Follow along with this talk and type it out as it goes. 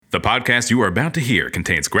The podcast you are about to hear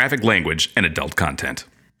contains graphic language and adult content.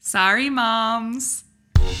 Sorry, moms.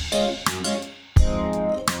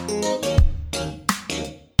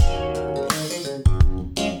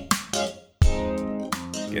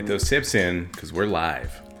 Get those sips in, because we're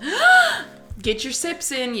live. Get your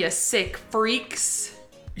sips in, you sick freaks.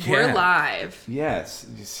 Yeah. We're live. Yes.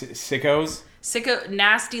 Sickos? Sicko,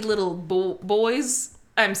 nasty little boys.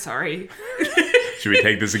 I'm sorry. Should we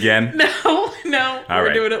take this again? No, All we're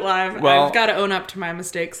right. doing it live. Well- I've got to own up to my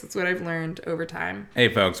mistakes. That's what I've learned over time. Hey,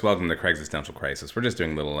 folks. Welcome to Craig's Existential Crisis. We're just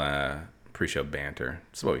doing a little pre-show banter.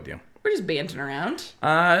 That's what we do. We're just banting around.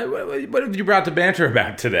 What have you brought to banter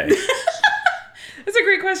about today? That's a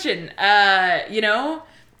great question.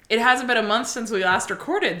 It hasn't been a month since we last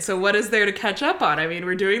recorded, so what is there to catch up on? I mean,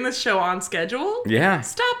 we're doing this show on schedule. Yeah.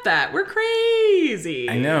 Stop that. We're crazy.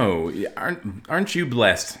 I know. Aren't you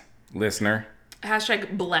blessed, listener?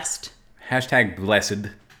 Hashtag blessed. Hashtag blessed.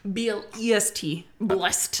 B-L-E-S-T.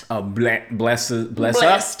 Blessed. Bless up?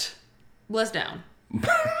 Blessed. Blessed down.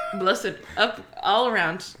 Blessed up all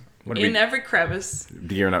around. What are In we- every crevice.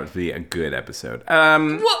 Gearing up to be a good episode.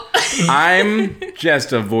 Whoa. I'm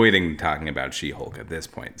just avoiding talking about She-Hulk at this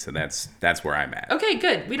point, so that's where I'm at. Okay,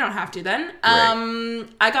 good. We don't have to then.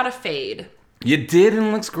 I got a fade. You did, and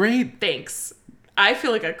it looks great. Thanks. I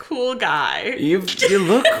feel like a cool guy. You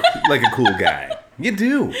look like a cool guy. You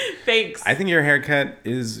do. Thanks. I think your haircut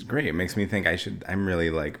is great. It makes me think I'm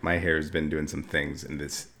really like, my hair has been doing some things in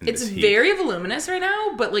this It's heat. very voluminous right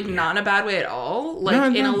now, but like not in a bad way at all. Like No,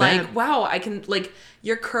 in a not like, bad. wow, I can like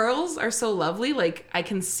your curls are so lovely. Like I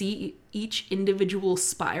can see each individual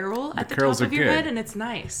spiral at the curls top of are your good. head, and it's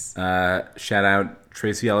nice. Shout out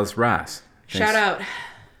Tracy Ellis Ross. Shout out.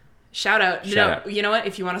 Shout out. You know what?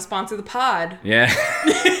 If you want to sponsor the pod, Yeah.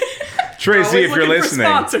 Tracy, always if you're looking for listening.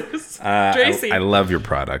 sponsors. Tracy, I love your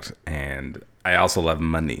product, and I also love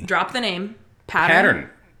money. drop the name. Pattern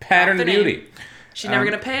Pattern the beauty. name. She's never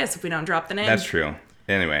gonna pay us if we don't drop the name. That's true.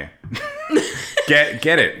 Anyway, get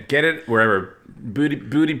it wherever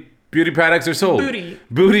beauty products are sold.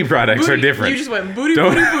 Booty products are different. You just went booty.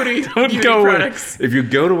 Don't Beauty go products. if you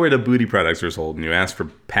go to where the booty products are sold and you ask for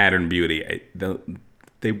Pattern Beauty,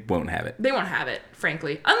 they won't have it They won't have it,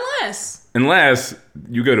 frankly, unless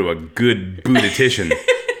you go to a good bootician.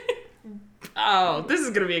 Oh, this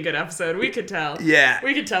is gonna be a good episode. We could tell. Yeah.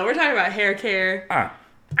 We could tell. We're talking about hair care.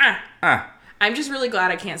 Ah. I'm just really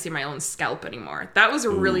glad I can't see my own scalp anymore. That was a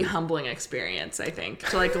really humbling experience, I think.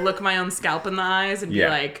 To like look my own scalp in the eyes and be Yeah.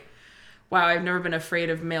 like, wow, I've never been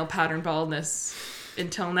afraid of male pattern baldness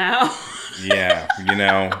until now. Yeah,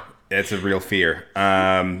 it's a real fear.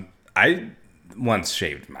 I once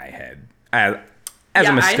shaved my head as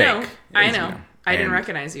a mistake. I as you know. I didn't And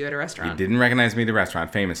recognize you at a restaurant. You didn't recognize me at the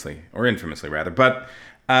restaurant, famously, or infamously, rather. But,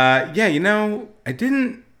 I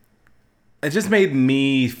didn't... It just made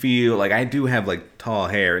me feel like I do have, like, tall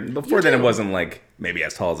hair. And before then, it wasn't, like, maybe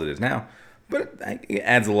as tall as it is now. But it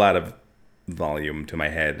adds a lot of volume to my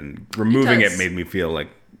head. And removing it made me feel like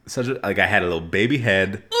I had a little baby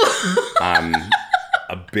head on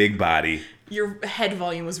a big body. Your head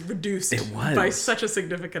volume was reduced It was. by such a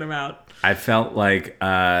significant amount. I felt like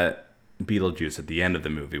Beetlejuice at the end of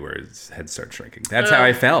the movie where his head starts shrinking. That's how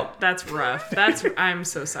I felt. That's rough. I'm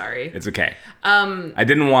so sorry. It's okay. I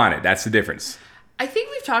didn't want it. That's the difference. I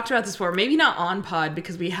think we've talked about this before. Maybe not on pod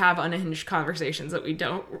because we have unhinged conversations that we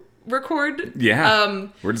don't record. Yeah.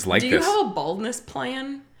 We're just like do this. you have a baldness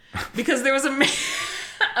plan? Because there was a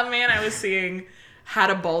man I was seeing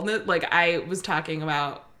had a baldness. Like I was talking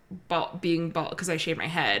about being bald because I shaved my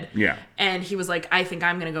head. Yeah. And he was like, I think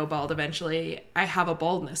I'm going to go bald eventually. I have a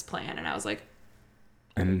baldness plan. And I was like,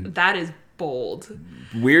 that is bold.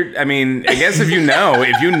 Weird. I mean, I guess if you know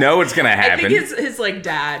it's going to happen. I think his like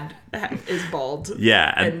dad is bald.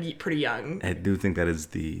 Yeah. And pretty young. I do think that is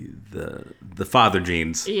the father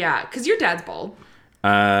genes. Yeah. Because your dad's bald.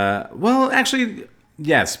 Well, actually,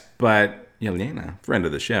 yes. But Yelena, friend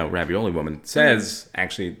of the show, Ravioli Woman, says,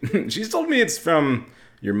 actually, she's told me it's from...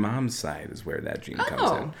 Your mom's side is where that gene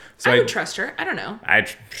comes in. So I would trust her. I don't know.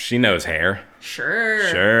 She knows hair.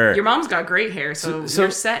 Sure. Your mom's got great hair, so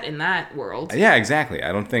you're set in that world. Yeah, exactly.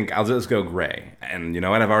 I don't think I'll just go gray. And you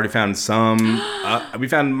know what? I've already found some. We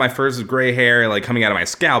found my first gray hair like coming out of my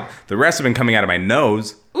scalp. The rest have been coming out of my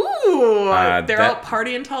nose. Ooh, they're all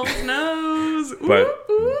partying tall as nose.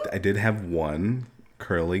 But I did have one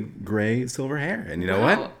curly gray silver hair, and you know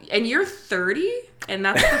what? And you're 30, and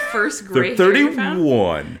that's the first gray hair you found?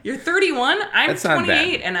 31. You're 31. I'm That's not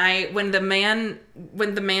 28, bad. and when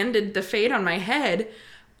the man did the fade on my head,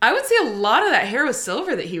 I would say a lot of that hair was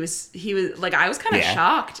silver. That he was like, I was kind of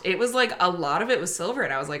shocked. It was like a lot of it was silver,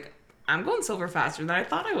 and I was like, I'm going silver faster than I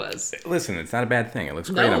thought I was. Listen, it's not a bad thing. It looks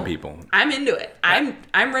great on people. I'm into it. I'm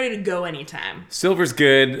ready to go anytime. Silver's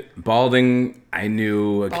good. Balding, I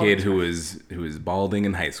knew a kid who was balding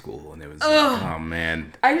in high school, and it was oh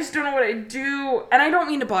man. I just don't know what I do, and I don't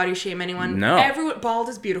mean to body shame anyone. No, everyone bald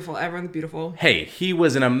is beautiful. Everyone's beautiful. Hey, he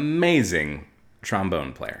was an amazing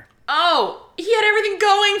trombone player. Oh, he had everything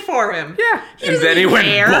going for him. Yeah, and then he went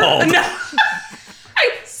bald. No.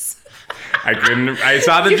 I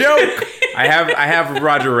saw the joke. I have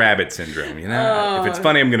Roger Rabbit syndrome, you know? If it's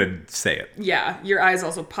funny, I'm going to say it. Yeah, your eyes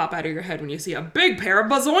also pop out of your head when you see a big pair of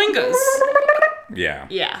bazoingas. Yeah.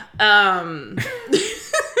 Yeah.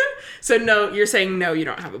 So no, you're saying no, you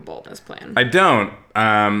don't have a baldness plan. I don't.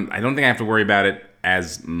 I don't think I have to worry about it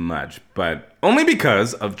as much, but only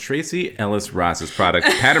because of Tracy Ellis Ross's product,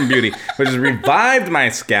 Pattern Beauty, which has revived my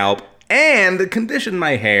scalp and conditioned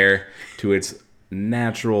my hair to its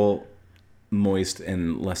natural, moist,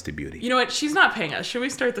 and lusty beauty. You know what? She's not paying us. Should we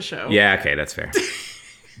start the show? Yeah, okay, that's fair.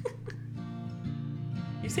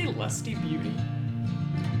 You say lusty beauty?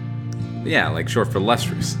 Yeah, like short for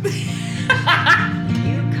lustrous. You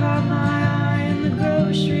caught my eye in the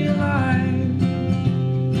grocery line,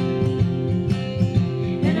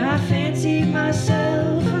 and I fancied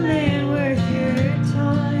myself a man worth your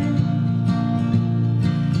time,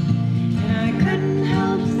 and I couldn't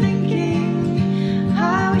help thinking,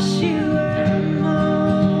 I wish you were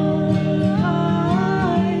mine,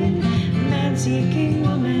 a man-seeking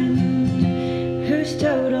woman whose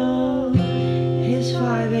total is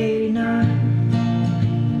 589.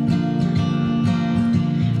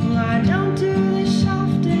 I don't do this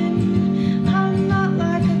often. I'm not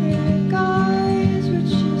like other guys,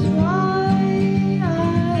 which is why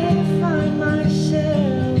I find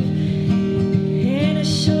myself in a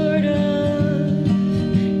sort of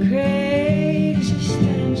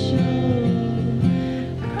existential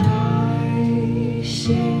crisis.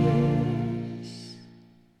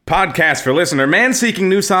 Podcast for listener, man seeking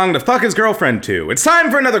new song to fuck his girlfriend to. It's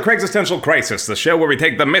time for another Craigslistential Crisis, the show where we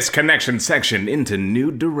take the misconnection section into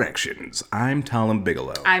new directions. I'm Talon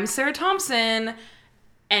Bigelow. I'm Sarah Thompson,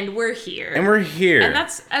 and we're here. And we're here. And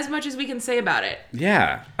that's as much as we can say about it.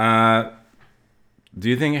 Yeah. Do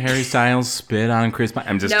you think Harry Styles spit on Chris Pine?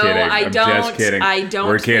 I'm just No, kidding. I I'm don't. just kidding. I don't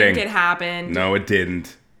We're think kidding. it happened. No, it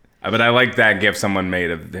didn't. But I like that gif someone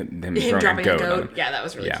made of him throwing dropping a a goat. goat. On him. Yeah, that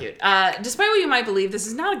was really Yeah. cute. Despite what you might believe, this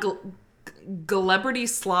is not a Celebrity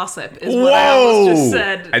Slossip, is what I almost just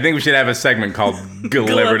said. I think we should have a segment called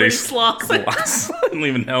Celebrity Slossip. I don't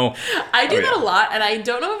even know. I do that a lot, and I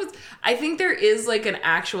don't know if it's... I think there is, like, an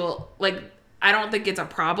actual... Like, I don't think it's a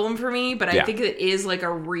problem for me, but I think it is, like,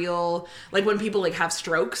 a real... Like, when people, like, have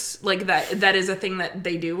strokes, like, that is a thing that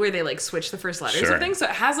they do where they, like, switch the first letters of things. So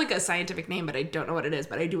it has, like, a scientific name, but I don't know what it is,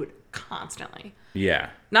 but I do it constantly.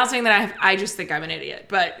 Yeah. Not saying that I just think I'm an idiot,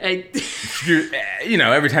 but I... You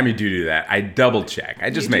know, every time you do that, I double check.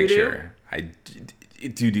 I just make do-do? sure. I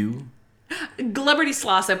do. Celebrity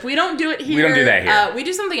Slossip. We don't do it here. We don't do that here. We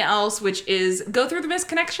do something else, which is go through the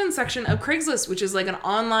misconnection section of Craigslist, which is like an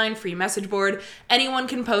online free message board. Anyone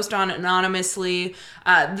can post on anonymously.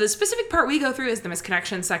 The specific part we go through is the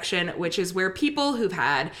misconnection section, which is where people who've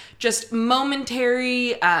had just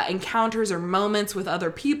momentary encounters or moments with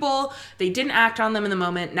other people, they didn't act on them in the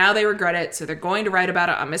moment. Now they regret it, so they're going to write about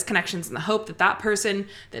it on misconnections in the hope that that person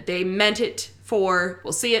that they meant it for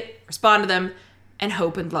will see it, respond to them, and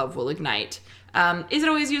hope and love will ignite. Is it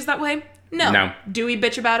always used that way? No. Do we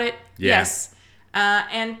bitch about it? Yeah. Yes.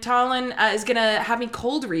 And Talon is gonna have me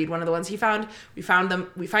cold read one of the ones he found. We find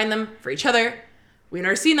them for each other. We've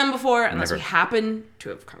never seen them before unless Never. we happen to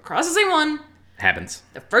have come across the same one. Happens.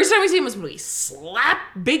 The first time we see him was when we slap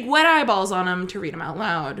big wet eyeballs on him to read them out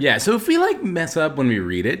loud. Yeah, so if we like mess up when we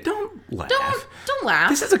read it, don't laugh. Don't laugh.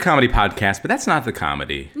 This is a comedy podcast, but that's not the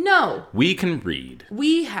comedy. No. We can read.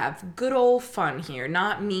 We have good old fun here,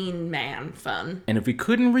 not mean man fun. And if we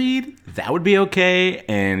couldn't read, that would be okay.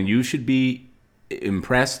 And you should be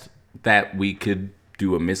impressed that we could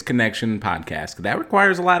do a misconnection podcast. That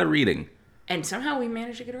requires a lot of reading. And somehow we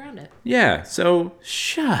managed to get around it. Yeah, so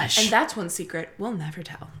shush. And that's one secret we'll never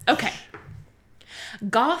tell. Okay.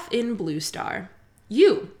 Goth in Blue Star.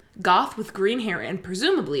 You, goth with green hair and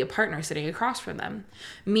presumably a partner sitting across from them.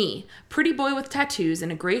 Me, pretty boy with tattoos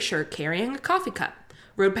and a gray shirt carrying a coffee cup.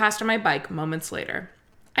 Rode past on my bike moments later.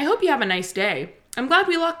 I hope you have a nice day. I'm glad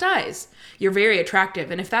we locked eyes. You're very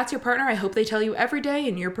attractive, and if that's your partner, I hope they tell you every day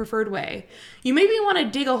in your preferred way. You maybe want to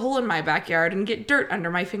dig a hole in my backyard and get dirt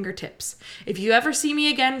under my fingertips. If you ever see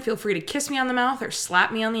me again, feel free to kiss me on the mouth or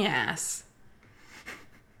slap me on the ass.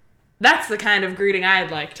 That's the kind of greeting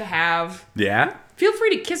I'd like to have. Yeah? Feel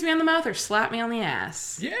free to kiss me on the mouth or slap me on the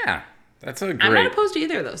ass. Yeah. That's a great. I'm not opposed to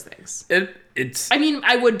either of those things. It's. I mean,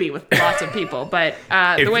 I would be with lots of people, but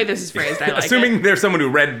the way this is phrased, I like assuming it. there's someone who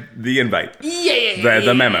read the invite.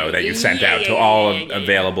 The memo that you sent out to all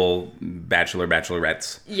available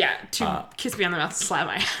bachelorettes. Yeah, to kiss me on the mouth, slap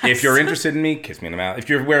my ass. If you're interested in me, kiss me on the mouth. If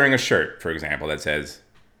you're wearing a shirt, for example, that says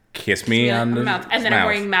 "kiss me on the mouth," and then I'm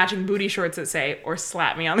wearing matching booty shorts that say "or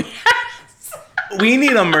slap me on the ass." We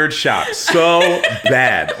need a merch shop so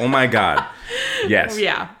bad. Oh my god. Yes.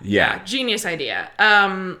 Yeah. Genius idea.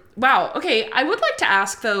 Wow. Okay. I would like to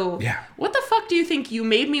ask though. Yeah. What the fuck do you think "you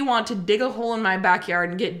made me want to dig a hole in my backyard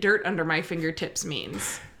and get dirt under my fingertips"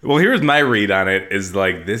 means? Well, here's my read on it. Is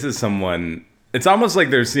like this is someone. It's almost like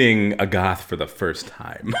they're seeing a goth for the first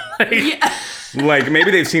time. Like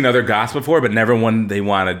maybe they've seen other goths before, but never one they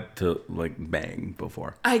wanted to like bang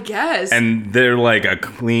before. I guess. And they're like a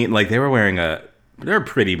clean. Like they were wearing a. They're a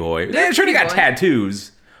pretty boy. They're sure they got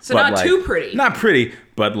tattoos. So but not like, too pretty. Not pretty,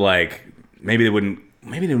 but like maybe they wouldn't.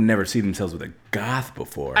 Maybe they've never seen themselves with a goth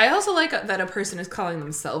before. I also like that a person is calling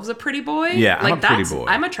themselves a pretty boy. Yeah, I'm like a pretty boy.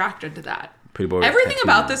 I'm attracted to that. Pretty boy. Everything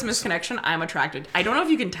about this misconnection, I'm attracted. I don't know if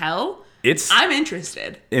you can tell. I'm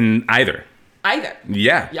interested. In either. Either.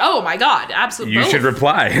 Yeah. Oh my god, absolutely. You should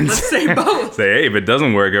reply and Let's say both. Say, hey, if it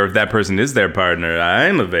doesn't work or if that person is their partner,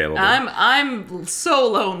 I'm available. I'm so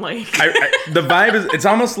lonely. The vibe is, it's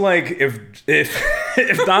almost like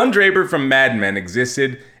if Don Draper from Mad Men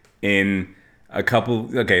existed in a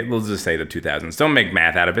couple, okay, let's just say the 2000s. Don't make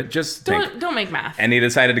math out of it. Just don't make math. And he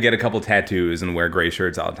decided to get a couple tattoos and wear gray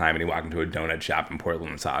shirts all the time. And he walked into a donut shop in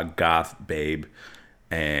Portland and saw a goth babe.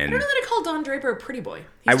 And I don't know that I call Don Draper a pretty boy.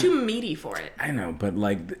 He's too meaty for it. I know, but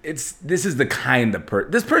like this is the kind of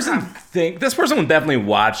this person would definitely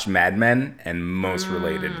watch Mad Men and most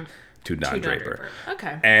related to Don Draper.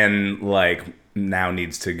 Okay. And like now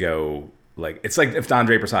needs to go like it's like if Don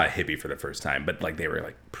Draper saw a hippie for the first time, but like they were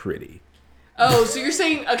like pretty. Oh, so you're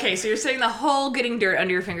saying the whole getting dirt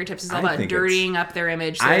under your fingertips is all about dirtying up their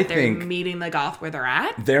image so that they're meeting the goth where they're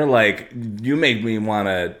at? They're like, you made me want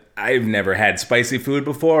to, I've never had spicy food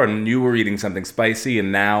before and you were eating something spicy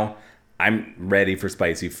and now I'm ready for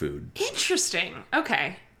spicy food. Interesting.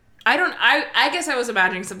 Okay. I guess I was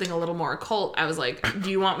imagining something a little more occult. I was like,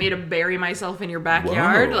 do you want me to bury myself in your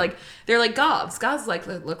backyard? Whoa. Like, they're like goths. Goths like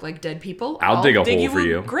look like dead people. I'll dig a hole for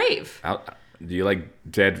you. Grave. Do you like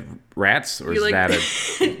dead rats, or is that a?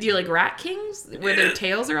 Do you like rat kings where their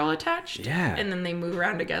tails are all attached? Yeah. And then they move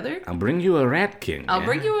around together. I'll bring you a rat king. I'll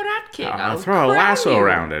bring you a rat king. I'll throw a lasso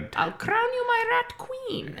around it. I'll crown you my rat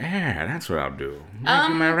queen. Yeah, that's what I'll do. Make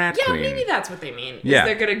you my rat queen. Yeah, maybe that's what they mean. Yeah.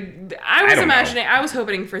 They're gonna. I was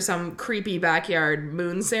hoping for some creepy backyard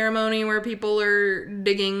moon ceremony where people are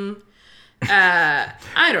digging.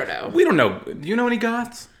 I don't know. We don't know. Do you know any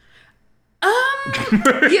goths?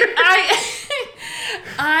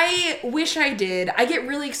 I wish I did. I get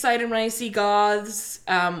really excited when I see goths.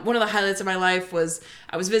 One of the highlights of my life was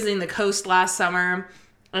I was visiting the coast last summer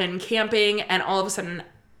and camping, and all of a sudden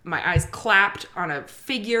my eyes clapped on a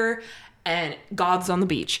figure and goths on the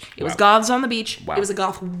beach. It was goths on the beach. Wow. It was a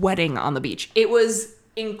goth wedding on the beach. It was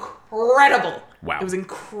incredible. Wow. It was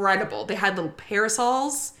incredible. They had little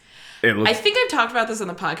parasols. I think I've talked about this on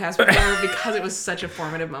the podcast before because it was such a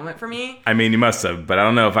formative moment for me. I mean, you must have, but I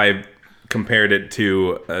don't know if I compared it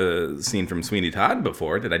to a scene from Sweeney Todd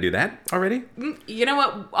before. Did I do that already? You know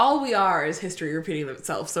what? All we are is history repeating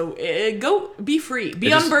itself. So go be free. Be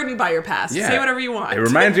unburdened by your past. Yeah. Say whatever you want. It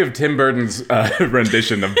reminds me of Tim Burton's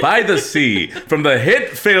rendition of By the Sea from the hit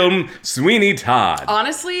film Sweeney Todd.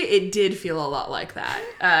 Honestly, it did feel a lot like that.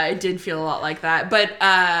 But,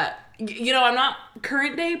 you know, I'm not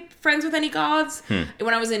current day friends with any goths.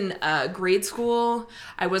 When I was in grade school,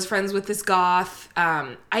 I was friends with this goth.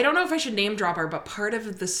 I don't know if I should name drop her, but part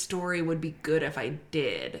of the story would be good if I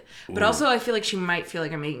did. But also, I feel like she might feel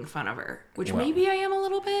like I'm making fun of her, which maybe I am a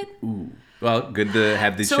little bit. Ooh. Well, good to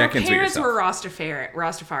have these so check-ins with yourself. So her parents were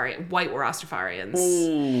Rastafarian, white Rastafarians.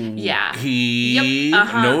 Ooh. Yeah.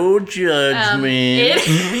 No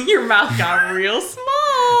judgment. Your mouth got real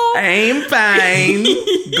small. I'm fine.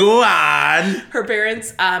 Go on. Her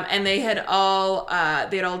parents, and they had all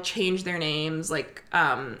changed their names. Like,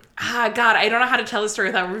 God, I don't know how to tell the story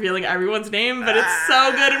without revealing everyone's name, but it's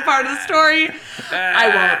so good and part of the story.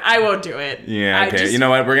 I won't do it. Yeah, okay. You know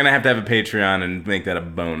what? We're gonna have to have a Patreon and make that a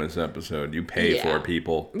bonus episode. You pay for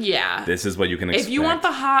people. Yeah. This is what you can expect. If you want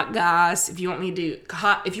the hot goths, if you want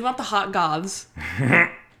the hot goths.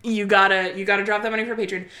 You gotta drop that money for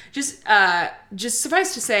Patreon. Just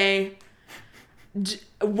suffice to say,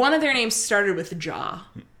 one of their names started with Jaw.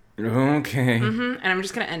 Okay. And I'm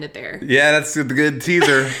just gonna end it there. Yeah, that's a good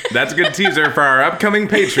teaser. That's a good teaser for our upcoming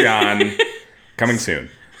Patreon. Coming soon.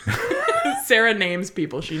 Sarah names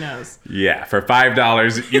people she knows. Yeah, for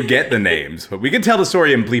 $5 you get the names. But we can tell the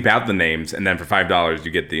story and bleep out the names, and then for $5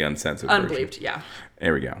 you get the uncensored version. Unbleeped, yeah.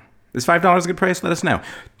 There we go. Is $5 a good price? Let us know.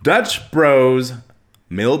 Dutch Bros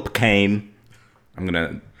Milk Cane. I'm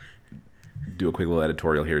gonna do a quick little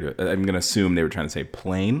editorial here. I'm gonna assume they were trying to say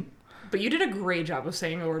plain. But you did a great job of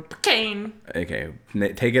saying the word pecan. Okay,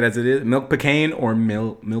 take it as it is. Milk pecan or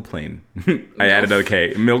mil plain. I added a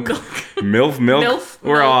K. Milk. Milf.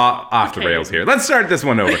 We're all off the Okay. rails here. Let's start this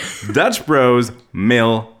one over. Dutch Bros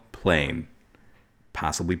Mil Plain.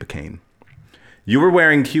 Possibly pecan. You were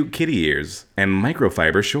wearing cute kitty ears and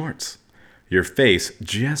microfiber shorts. Your face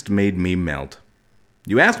just made me melt.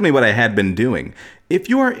 You asked me what I had been doing. If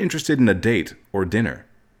you are interested in a date or dinner,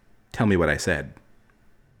 tell me what I said.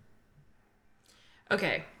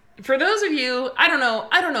 Okay. For those of you, I don't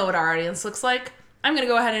know what our audience looks like. I'm going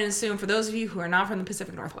to go ahead and assume for those of you who are not from the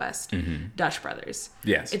Pacific Northwest, Dutch Brothers.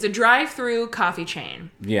 Yes. It's a drive-through coffee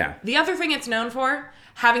chain. Yeah. The other thing it's known for,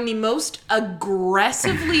 having the most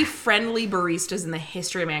aggressively friendly baristas in the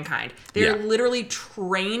history of mankind. They're Yeah. literally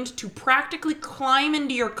trained to practically climb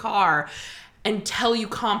into your car and tell you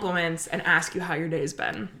compliments and ask you how your day's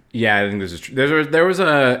been. Yeah, I think this is true. There was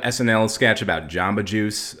a SNL sketch about Jamba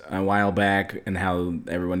Juice a while back and how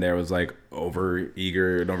everyone there was like over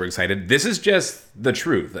eager and overexcited. This is just the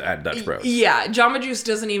truth at Dutch Bros. Yeah, Jamba Juice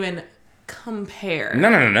doesn't even compare. No.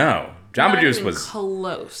 Jamba Not Juice even was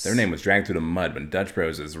close. their name was dragged through the mud when Dutch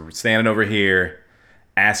Bros is standing over here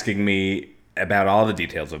asking me about all the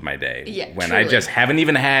details of my day. Yeah, when I truly. just haven't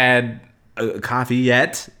even had a coffee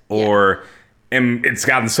yet, or it's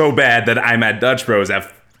gotten so bad that I'm at Dutch Bros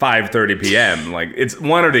at 5:30 p.m. Like it's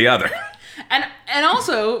one or the other. And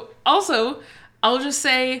also, I'll just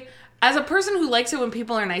say, as a person who likes it when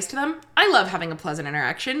people are nice to them, I love having a pleasant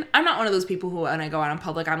interaction. I'm not one of those people who, when I go out in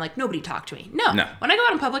public, I'm like, nobody talk to me. No. When I go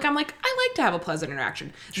out in public, I'm like, I like to have a pleasant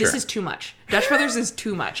interaction. This Sure. is too much. Dutch Brothers is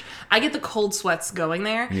too much. I get the cold sweats going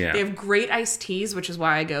there. Yeah. They have great iced teas, which is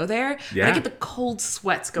why I go there. Yeah. But I get the cold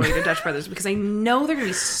sweats going to Dutch Brothers because I know they're going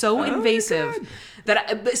to be so invasive,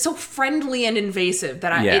 so friendly and invasive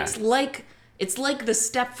that Yeah. it's like the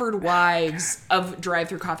Stepford Wives of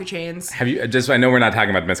drive-through coffee chains. Have you I know we're not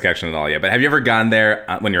talking about misconnection at all yet, but have you ever gone there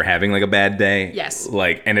when you're having like a bad day? Yes.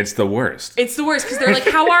 And it's the worst. It's the worst because they're like,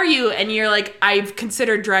 "How are you?" And you're like, "I've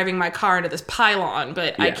considered driving my car into this pylon,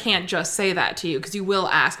 but I Yeah. can't just say that to you because you will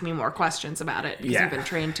ask me more questions about it because Yeah. you've been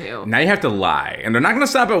trained to." Now you have to lie, and they're not going to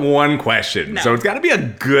stop at one question. No. So it's got to be a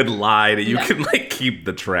good lie that you No. can like keep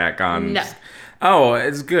the track on. No. Oh,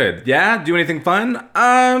 it's good. Yeah? Do anything fun?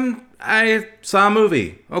 I saw a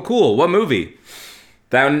movie. Oh, cool. What movie?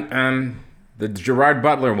 That the Gerard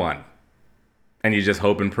Butler one. And you just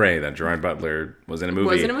hope and pray that Gerard Butler was in a movie.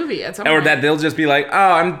 Was in a movie at some Or point. that they'll just be like, oh,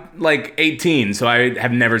 I'm like 18, so I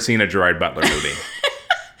have never seen a Gerard Butler movie.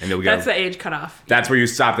 And they'll go, That's the age cutoff. that's where you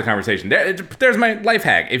stop the conversation. There's my life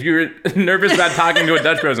hack. If you're nervous about talking to a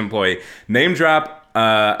Dutch Bros employee, name drop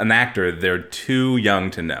an actor they're too young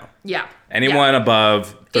to know. Yeah. Anyone Yeah.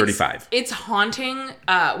 above 35. It's haunting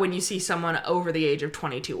when you see someone over the age of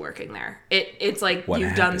 22 working there. It's like What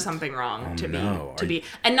you've done happened? something wrong to no. be,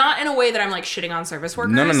 and not in a way that I'm like shitting on service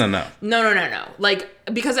workers. No. No. Like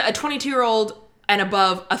because a 22-year-old and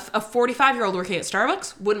above, a 45-year-old working at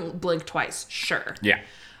Starbucks wouldn't blink twice. Sure. Yeah.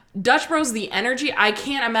 Dutch Bros, the energy, I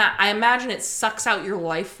can't imagine. I imagine it sucks out your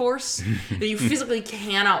life force that you physically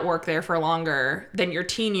cannot work there for longer than your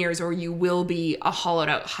teen years, or you will be a hollowed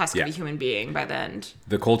out husk of a Yeah. human being by the end.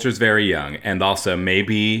 The culture's very young. And also,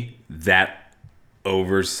 maybe that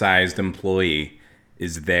oversized employee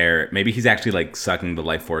is there. Maybe he's actually like sucking the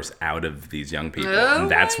life force out of these young people. Oh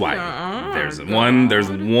And that's my why God. there's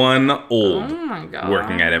one old Oh my God.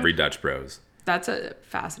 working at every Dutch Bros. That's a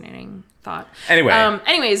fascinating thought. Anyway.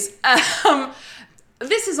 Anyways,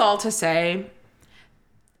 this is all to say,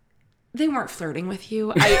 they weren't flirting with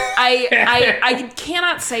you. I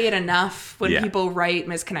cannot say it enough when Yeah. people write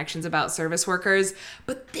misconnections about service workers,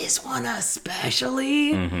 but this one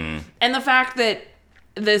especially. Mm-hmm. And the fact that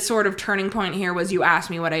the sort of turning point here was you asked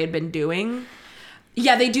me what I had been doing.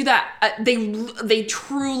 Yeah, they do that. They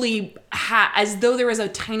truly as though there was a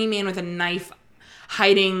tiny man with a knife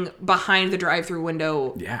hiding behind the drive-through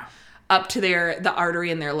window. Yeah. Up to the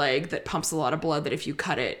artery in their leg that pumps a lot of blood that if you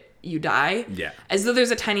cut it, you die. Yeah. As though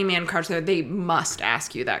there's a tiny man crouched there, they must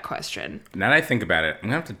ask you that question. Now that I think about it, I'm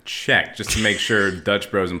gonna have to check just to make sure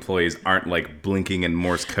Dutch Bros employees aren't like blinking in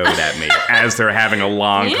Morse code at me as they're having a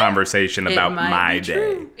long Yeah. conversation about It might my be day.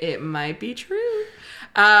 true. It might be true.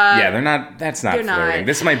 Yeah, they're not. That's not they're not. flirting.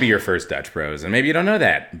 This might be your first Dutch Bros, and maybe you don't know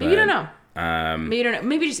that. But, Maybe you don't know. Maybe you don't know.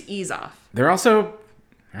 Maybe just ease off. They're also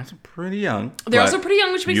That's pretty young. They're but also pretty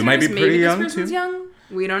young, which makes you me might be nervous. pretty Maybe this young, person's too. young.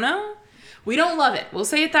 We don't know. We don't love it. We'll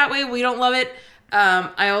say it that way. We don't love it.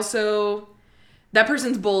 I also... That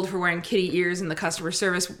person's bold for wearing kitty ears in the customer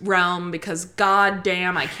service realm because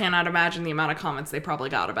goddamn, I cannot imagine the amount of comments they probably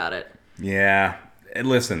got about it. Yeah. And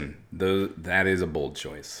listen, that is a bold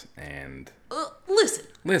choice. And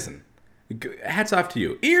Listen. hats off to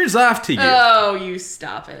you. Ears off to you. Oh, you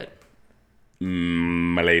stop it.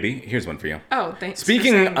 My lady, here's one for you. Oh, thanks. for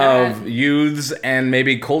Speaking saying that. of youths and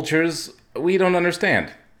maybe cultures we don't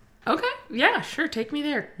understand. Okay, yeah, sure. Take me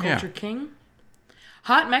there, Yeah. Culture King.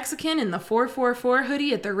 Hot Mexican in the 444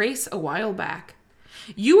 hoodie at the race a while back.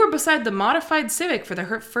 You were beside the modified Civic for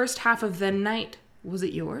the first half of the night. Was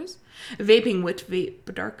it yours? Vaping with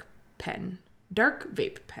dark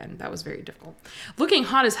vape pen. That was very difficult. Looking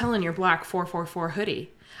hot as hell in your black 444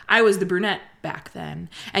 hoodie. I was the brunette back then,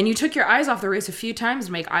 and you took your eyes off the race a few times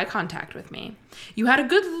to make eye contact with me. You had a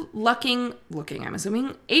good-looking, I'm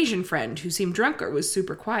assuming, Asian friend who seemed drunk or was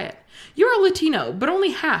super quiet. You're a Latino, but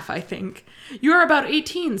only half, I think. You're about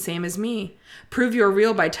 18, same as me. Prove you're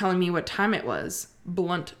real by telling me what time it was.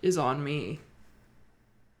 Blunt is on me.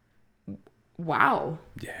 Wow.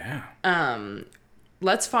 Yeah.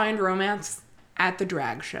 Let's find romance at the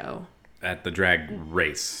drag show. At the drag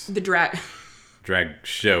race. The drag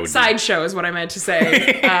show. sideshow is what I meant to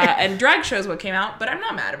say. And drag show is what came out, but I'm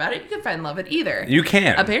not mad about it. You can find love at either. You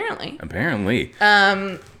can. Apparently. Apparently.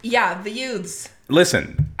 Yeah, the youths.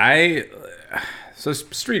 Listen, so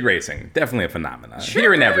street racing, definitely a phenomenon. Sure,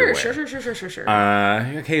 Here and everywhere. Sure.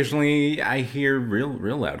 Occasionally I hear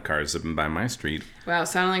real loud cars zipping by my street. Wow,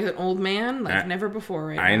 sounding like an old man like never before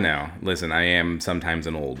right I now. know. Listen, I am sometimes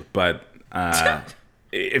an old, but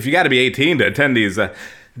if you got to be 18 to attend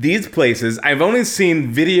these places, I've only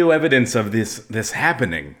seen video evidence of this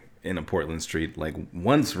happening in a Portland street like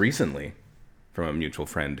once recently from a mutual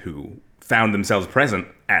friend who found themselves present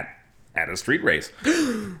at a street race.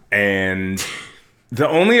 And the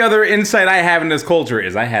only other insight I have in this culture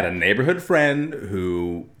is I had a neighborhood friend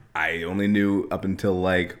who I only knew up until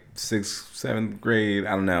like 6th, 7th grade.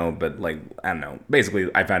 I don't know. But like, I don't know. Basically,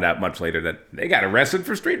 I found out much later that they got arrested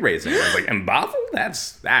for street racing. I was like, in Bothell?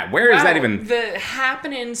 That's that. Where is that even? The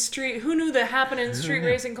happening street. Who knew the happening street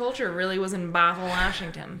racing culture really was in Bothell,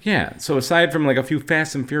 Washington? Yeah. So aside from like a few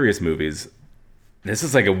Fast and Furious movies, this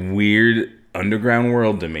is like a weird underground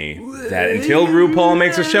world to me that until RuPaul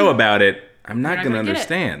makes a show about it, I'm not going to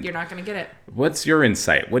understand. You're not going to get it. What's your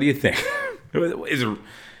insight? What do you think?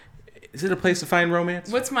 Is it a place to find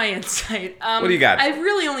romance? What's my insight? What do you got? I've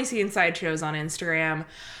really only seen sideshows on Instagram.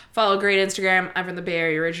 Follow great Instagram. I'm from the Bay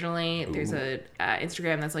Area originally. Ooh. There's a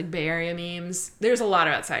Instagram that's like Bay Area memes. There's a lot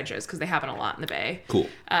about sideshows because they happen a lot in the Bay. Cool.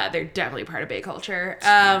 They're definitely part of Bay culture.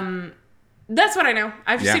 That's what I know.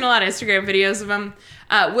 I've just seen a lot of Instagram videos of them.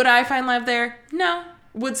 Would I find love there? No.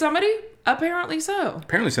 Would somebody? Apparently so.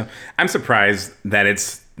 Apparently so. I'm surprised that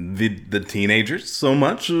it's the teenagers so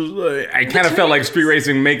much. I kind of felt like street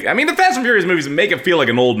racing the Fast and Furious movies make it feel like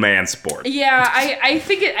an old man sport. Yeah, I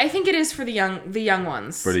think it is for the young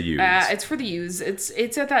ones. For the youths. It's for the youths.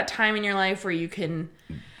 It's at that time in your life where you can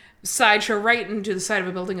sideshow right into the side of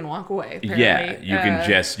a building and walk away. Apparently.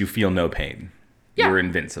 Yeah, you feel no pain. Yeah. You're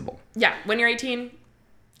invincible. Yeah, when you're 18,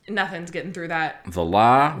 nothing's getting through that. The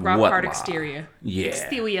law? Rock what hard law? exterior. Yeah.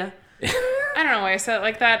 Exterior. I don't know why I said it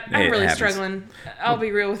like that. I'm really struggling. I'll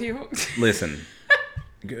be real with you. Listen,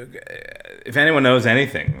 if anyone knows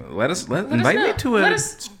anything, invite me to a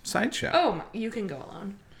sideshow. Oh, you can go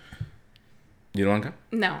alone. You don't want to go?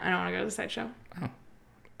 No, I don't want to go to the sideshow. Oh,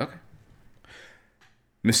 okay.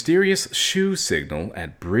 Mysterious shoe signal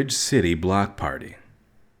at Bridge City block party.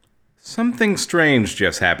 Something strange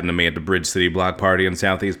just happened to me at the Bridge City block party in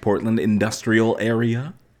Southeast Portland industrial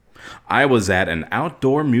area. I was at an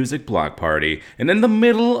outdoor music block party, and in the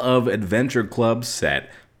middle of Adventure Club's set,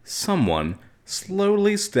 someone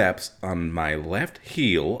slowly steps on my left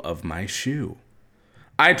heel of my shoe.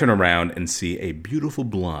 I turn around and see a beautiful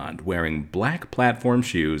blonde wearing black platform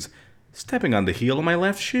shoes stepping on the heel of my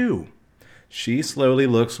left shoe. She slowly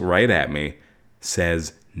looks right at me,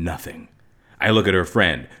 says nothing. I look at her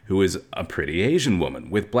friend, who is a pretty Asian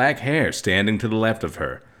woman with black hair standing to the left of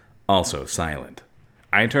her, also silent.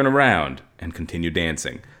 I turn around and continue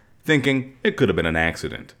dancing, thinking it could have been an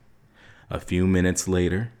accident. A few minutes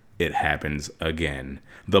later, it happens again.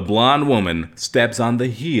 The blonde woman steps on the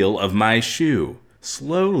heel of my shoe,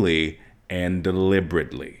 slowly and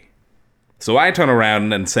deliberately. So I turn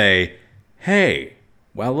around and say, "Hey,"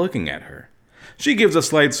 while looking at her. She gives a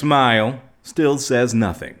slight smile, still says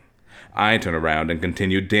nothing. I turn around and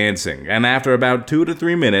continue dancing, and after about 2 to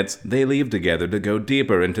 3 minutes, they leave together to go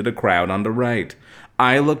deeper into the crowd on the right.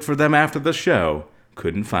 I looked for them after the show.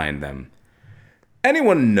 Couldn't find them.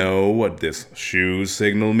 Anyone know what this shoe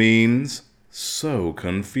signal means? So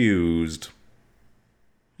confused.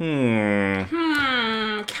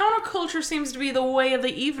 Counterculture seems to be the way of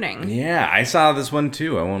the evening. Yeah, I saw this one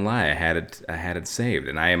too. I won't lie. I had it saved,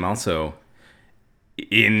 and I am also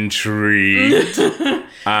intrigued.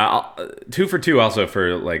 2 for 2 also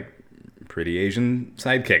for like pretty Asian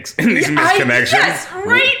sidekicks in these misconnections. Yes,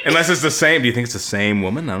 right. Unless it's the same. Do you think it's the same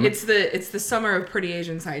woman? I don't know. It's the summer of pretty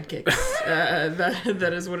Asian sidekicks.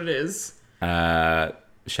 That is what it is.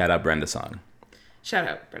 Shout out Brenda Song. Shout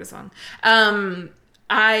out Brenda Song.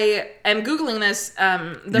 I am Googling this.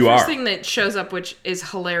 The You first are. thing that shows up, which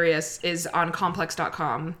is hilarious, is on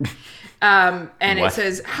complex.com. And it What?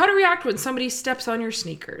 says, how to react when somebody steps on your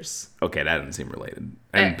sneakers. Okay, that doesn't seem related.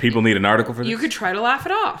 And people need an article for this? You could try to laugh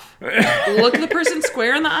it off. Look the person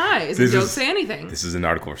square in the eyes and don't say anything. This is an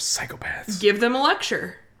article for psychopaths. Give them a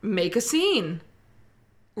lecture. Make a scene.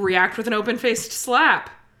 React with an open-faced slap.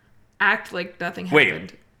 Act like nothing Wait.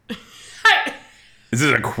 happened. Is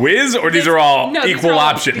this a quiz or these are all No, these equal are all-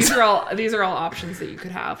 options? These are all options that you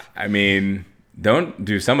could have. I mean, don't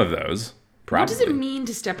do some of those. Probably. What does it mean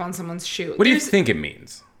to step on someone's shoe? What do you think it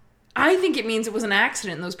means? I think it means it was an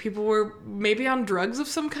accident. And those people were maybe on drugs of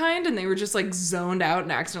some kind, and they were just like zoned out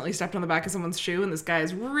and accidentally stepped on the back of someone's shoe. And this guy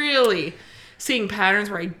is really seeing patterns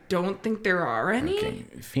where I don't think there are any. Okay.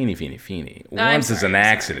 Feeny. I'm Once is sorry, an I'm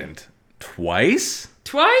sorry. accident. Twice?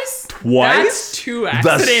 Twice? Twice? That's 2 The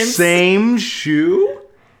accidents. same shoe?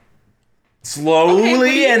 Slowly what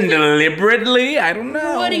do you and think- deliberately? I don't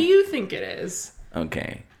know. What do you think it is?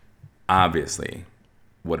 Okay. Obviously,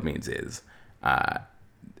 what it means is,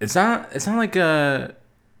 it's not like a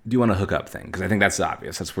do you want to hook up thing, because I think that's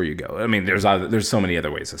obvious. That's where you go. I mean, there's so many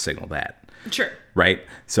other ways to signal that, Sure. right?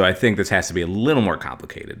 So I think this has to be a little more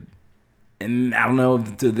complicated. And I don't know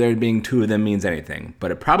if there being 2 of them means anything, but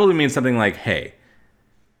it probably means something like, hey,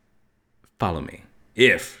 follow me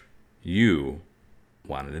if you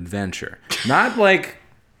want an adventure. Not like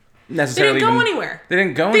necessarily. They didn't go even- anywhere. They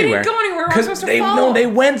didn't go They anywhere. didn't go anywhere. We're all Because supposed to they follow. no, they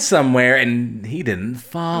went somewhere and he didn't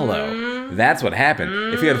follow. That's what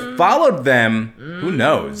happened. If he had followed them, who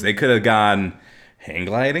knows? They could have gone hang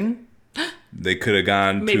gliding. They could have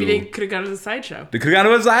gone Maybe to. they could have gone to the sideshow. They could have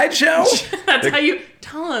gone to a sideshow. That's how you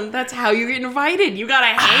tell them. That's how you get invited. You gotta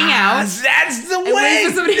hang out. That's the wait way.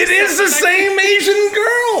 for somebody to It is the step same Asian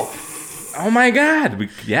girl. Oh my God.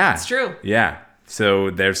 Yeah. It's true. Yeah. So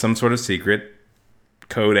there's some sort of secret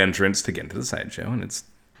code entrance to get into the sideshow, and it's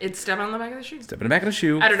It's step on the back of the shoe. step in the back of the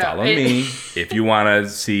shoe. I don't know. Follow me. If you want to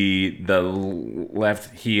see the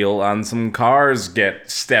left heel on some cars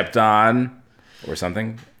get stepped on or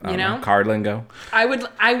something. I don't know? Card lingo. I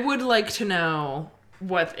would like to know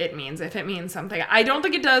what it means, if it means something. I don't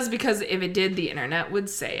think it does, because if it did, the internet would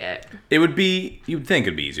say it. It would be, you'd think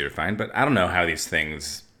it'd be easier to find, but I don't know how these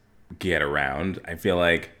things get around. I feel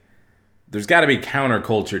like there's got to be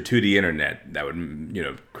counterculture to the internet that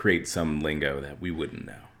would, create some lingo that we wouldn't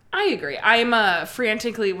know. I agree. I'm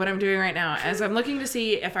frantically, what I'm doing right now is I'm looking to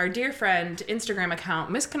see if our dear friend Instagram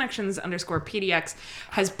account, misconnections_PDX,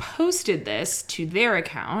 has posted this to their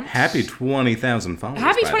account. Happy 20,000 followers.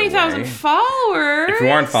 Happy by the 20,000 way. followers. If you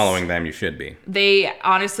aren't following them, you should be. They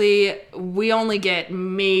honestly, we only get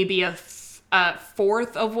maybe a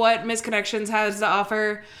fourth of what Misconnections has to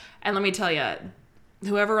offer. And let me tell you,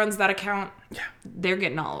 whoever runs that account, they're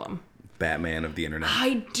getting all of them. Batman of the internet.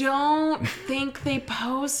 I don't think they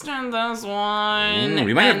posted this one.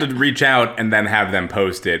 We might have to reach out and then have them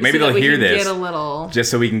post it. Maybe so that they'll we hear can this. Get a little.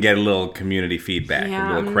 Just so we can get a little community feedback, Yeah,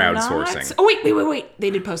 a little I'm crowdsourcing. not- Oh wait!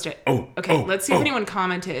 They did post it. Oh, okay. oh, Let's see if oh. anyone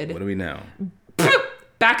commented. What do we know?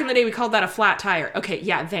 Back in the day, we called that a flat tire. Okay,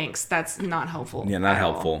 yeah, thanks. That's not helpful. Yeah, not at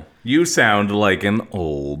all. helpful. You sound like an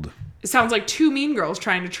old. It sounds like 2 mean girls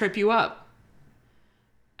trying to trip you up.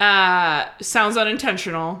 Sounds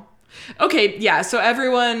unintentional. Okay, yeah, so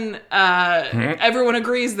everyone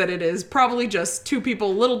agrees that it is probably just 2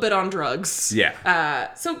 people a little bit on drugs.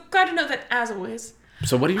 Yeah. So glad to know that, as always,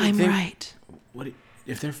 So what do you I'm think? right.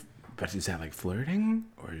 If they're? But is that like flirting,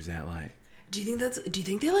 or is that like? Do you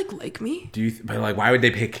think they like me? But like, why would they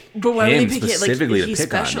pick But why him would they pick it? Like, specifically he's to pick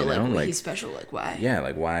special. on? Like, he's special. Like, why? yeah,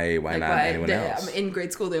 like why Like, not why? anyone else? In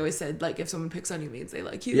grade school, they always said, like, if someone picks on you, it means they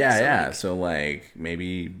like you. Yeah, So, yeah. like, So like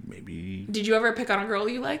maybe did you ever pick on a girl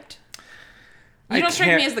you liked? You I don't strike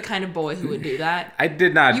can't- me as the kind of boy who would do that. I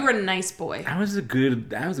did not. You were a nice boy. I was a good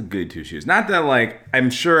 2 shoes. Not that like I'm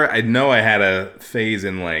sure I know I had a phase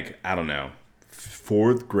in like I don't know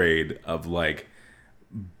 4th grade of like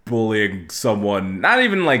bullying someone, not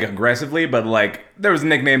even like aggressively, but like there was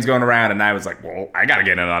nicknames going around, and I was like, well, I gotta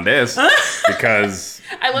get in on this because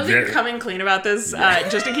I love that you're coming clean about this,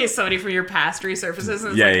 just in case somebody from your past resurfaces.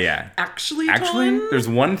 And Actually, there's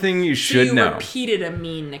one thing you should you know. repeated a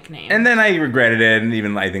mean nickname. And then I regretted it, and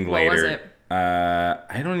even I think What later. was it?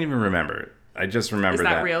 I don't even remember it. I just remember Is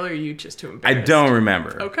that real, or are you just too I embarrassed? don't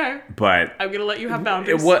remember. Okay. But I'm gonna let you have it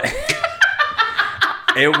boundaries. was.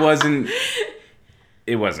 It wasn't.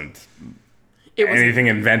 It wasn't anything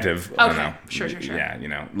inventive. I don't Okay. know. Sure.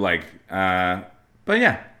 Yeah, like. But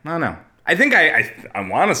yeah, I don't know. I think I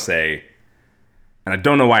want to say, and I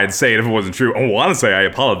don't know why I'd say it if it wasn't true. I want to say I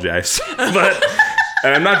apologize, but.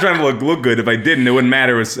 And I'm not trying to look good. If I didn't, it wouldn't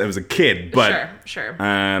matter. I was a kid. But Sure.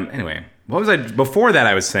 Anyway, what was I before that?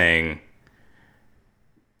 I was saying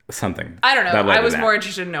something. I don't know. that led I to was that. more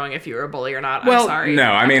interested in knowing if you were a bully or not. Well, I'm sorry. no.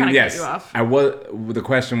 I I'm mean, kinda yes. cut you off. I was. The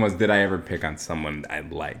question was, did I ever pick on someone I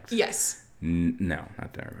liked? Yes. No,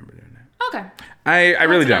 not that I remember doing that. Okay. I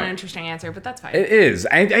really That's don't. an interesting answer, but that's fine. It is.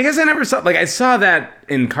 I guess I never saw. Like I saw that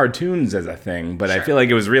in cartoons as a thing, but I Sure. feel like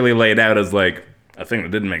it was really laid out as like a thing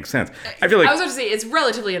that didn't make sense. I feel like I was going to say it's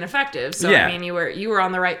relatively ineffective. So Yeah. I mean, you were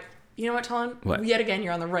on the right. You know what, Talon? What? Yet again,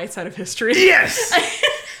 you're on the right side of history. yes,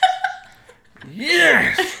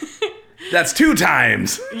 yes. That's 2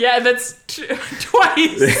 times. Yeah, that's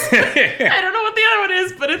twice. I don't know what the other one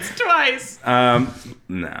is, but it's twice.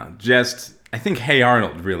 No, just I think Hey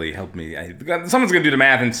Arnold really helped me. Someone's gonna do the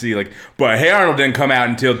math and see like, but Hey Arnold didn't come out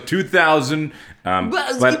until 2000. But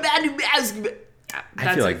That's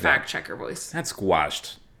feel a like fact that- checker voice. that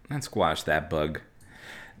squashed that bug.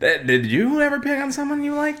 Did you ever pick on someone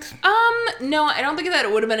you liked? No, I don't think that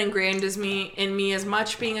it would have been ingrained in me as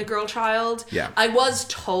much being a girl child. Yeah. I was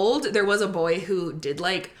told there was a boy who did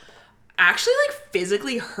actually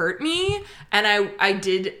physically hurt me, and I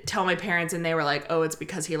did tell my parents, and they were like, "Oh, it's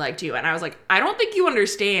because he liked you." And I was like, "I don't think you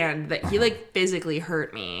understand that he physically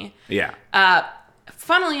hurt me." Yeah.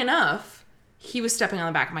 Funnily enough, he was stepping on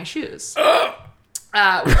the back of my shoes.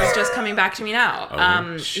 Which is just coming back to me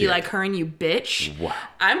now. Shit. Eli Curran, you bitch. Wow.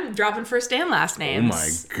 I'm dropping first and last Oh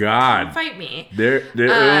names. my god. Fight me. Oh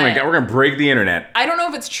my god, we're gonna break the internet. I don't know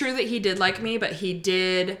if it's true that he did like me, but he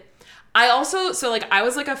did. I also, I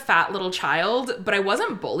was a fat little child, but I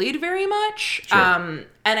wasn't bullied very much. Sure. And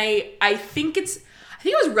I think it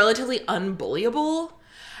was relatively unbullyable.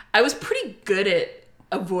 I was pretty good at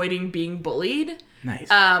avoiding being bullied. Nice.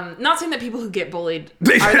 Not saying that people who get bullied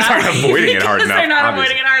They are just aren't avoiding it hard because enough. they're not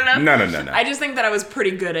obviously. avoiding it hard enough. No. I just think that I was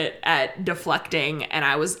pretty good at deflecting, and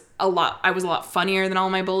I was a lot funnier than all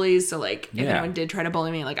my bullies. So if anyone did try to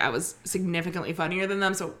bully me, I was significantly funnier than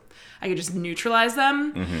them, so I could just neutralize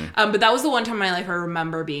them. Mm-hmm. But that was the one time in my life I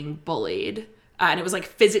remember being bullied, and it was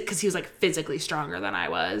because he was physically stronger than I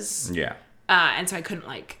was. Yeah. And so I couldn't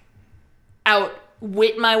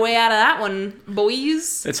outwit my way out of that one,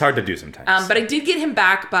 boys. It's hard to do sometimes. But I did get him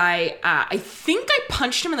back by, I think I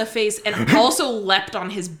punched him in the face and also leapt on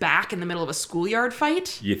his back in the middle of a schoolyard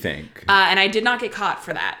fight. You think? And I did not get caught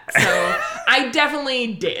for that. So I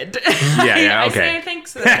definitely did. Yeah, I okay. say I think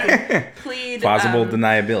so that I can plead. Plausible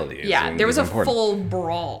deniability. Yeah, there was a important. full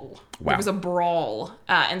brawl. Wow. There was a brawl.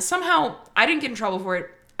 And somehow I didn't get in trouble for it.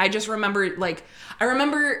 I just remember,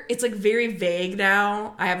 it's very vague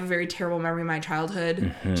now. I have a very terrible memory of my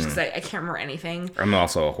childhood, just because I can't remember anything. I'm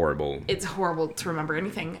also a horrible. It's horrible to remember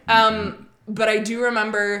anything. But I do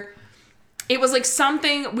remember it was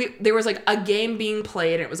there was a game being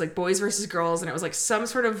played, and it was boys versus girls, and it was some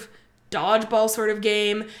sort of dodgeball sort of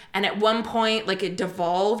game. And at one point, it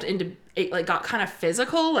devolved into, it got kind of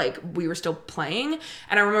physical, we were still playing.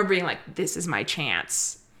 And I remember being this is my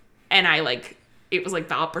chance. And it was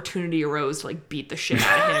the opportunity arose to beat the shit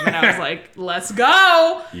out of him, and I was like, let's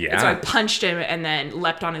go. Yeah. And so I punched him and then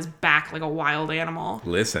leapt on his back like a wild animal.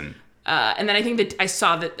 Listen. And then I think that I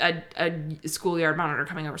saw that a schoolyard monitor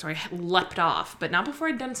coming over, so I leapt off, but not before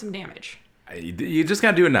I'd done some damage. You just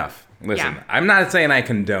gotta do enough. Listen, Yeah. I'm not saying I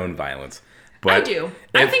condone violence, but I do.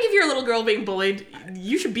 I think if you're a little girl being bullied,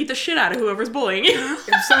 you should beat the shit out of whoever's bullying you.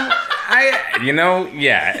 if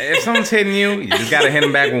someone's hitting you, you just gotta hit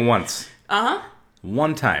them back once.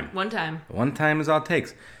 One time. One time. One time is all it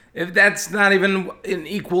takes. If that's not even an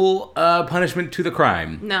equal punishment to the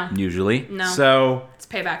crime. No. Usually. No. So It's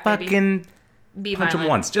payback, baby. fucking Be punch violent. him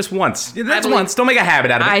once. Just once. Yeah, that's believe- once. Don't make a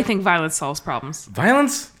habit out of it. I think violence solves problems.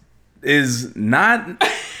 Violence is not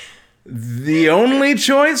the only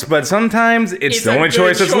choice, but sometimes it's the a only good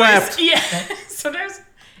choice that's left. Yeah. So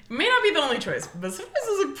May not be the only choice, but sometimes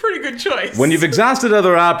it's a pretty good choice. When you've exhausted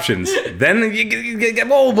other options, then you get,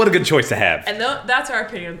 oh, what a good choice to have. And that's our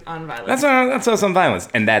opinion on violence. That's us on violence,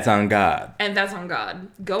 and that's on God. And that's on God.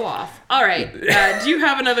 Go off. All right. Do you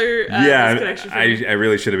have another Yeah, misconnection for me? I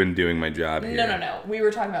really should have been doing my job here. No. We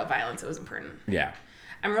were talking about violence. It was important. Yeah.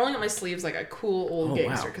 I'm rolling up my sleeves like a cool old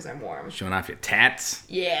gangster wow. because I'm warm. Showing off your tats.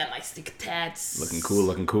 Yeah, my stick of tats.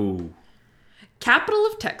 Looking cool. Capital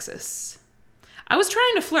of Texas. I was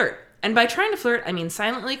trying to flirt, and by trying to flirt, I mean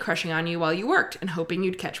silently crushing on you while you worked and hoping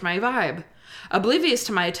you'd catch my vibe. Oblivious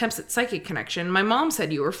to my attempts at psychic connection, my mom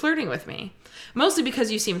said you were flirting with me, mostly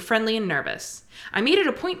because you seemed friendly and nervous. I made it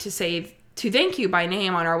a point to thank you by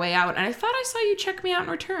name on our way out, and I thought I saw you check me out in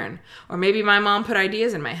return. Or maybe my mom put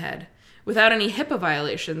ideas in my head. Without any HIPAA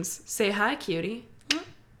violations, say hi, cutie.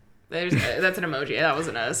 That's an emoji. That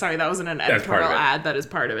wasn't an editorial ad. That is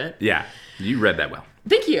part of it. Yeah, you read that well.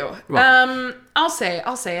 Thank you. I'll say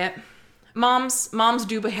it. Moms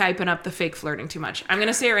do be hyping up the fake flirting too much. I'm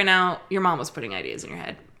gonna say it right now. Your mom was putting ideas in your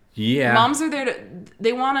head. Yeah. Moms are there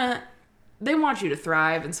they want you to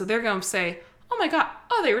thrive, and so they're gonna say, "Oh my God,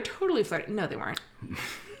 they were totally flirting." No, they weren't.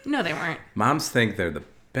 Moms think they're the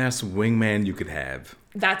best wingman you could have.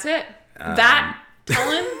 That's it.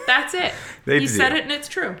 Ellen, that's it. You said it, and it's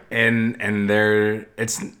true. And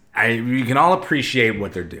you can all appreciate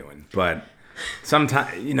what they're doing, but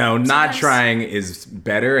sometimes, not trying is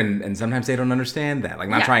better, and sometimes they don't understand that. Like,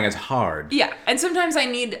 not trying is hard. Yeah, and sometimes I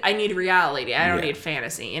need reality. I don't Yeah. need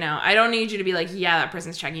fantasy. I don't need you to be like, yeah, that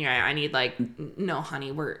person's checking you out. I need like, no,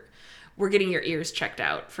 honey, we're getting your ears checked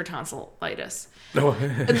out for tonsillitis. Oh.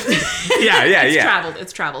 yeah.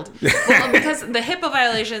 It's traveled. Well, because the HIPAA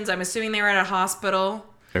violations, I'm assuming they were at a hospital.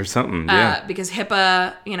 Or something, yeah. Because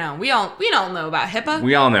HIPAA, we all know about HIPAA.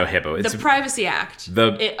 We all know HIPAA. It's the Privacy Act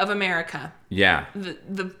of America. Yeah.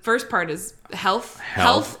 The first part is Health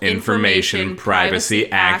Information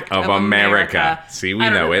Privacy Act of America. See, we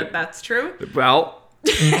know it. That's true. Well,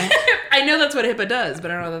 I know that's what HIPAA does,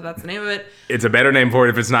 but I don't know that that's the name of it. It's a better name for it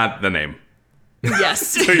if it's not the name. Yes.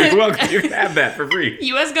 So you're welcome. You can have that for free.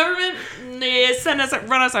 U.S. government,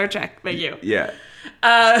 run us our check. Thank you. Yeah.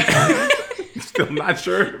 Still not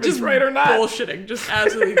sure if it's right or not. Bullshitting. Just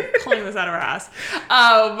absolutely pulling this out of our ass.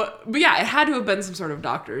 But yeah, it had to have been some sort of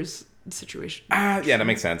doctor's situation. Yeah, that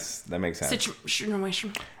makes sense.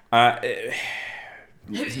 Situation.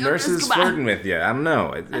 Nurses flirting with you. I don't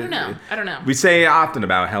know. I don't know. We say often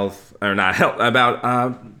about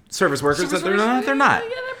service workers that they're not. Yeah,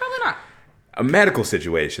 they're probably not. A medical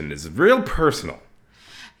situation is real personal.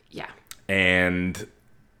 Yeah. And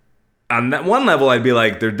on that one level, I'd be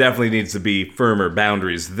like, there definitely needs to be firmer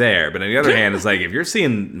boundaries there. But on the other hand, it's like, if you're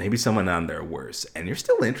seeing maybe someone on there worse and you're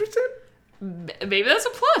still interested, maybe that's a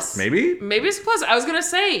plus. Maybe it's a plus. I was gonna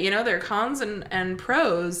say, there are cons and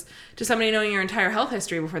pros to somebody knowing your entire health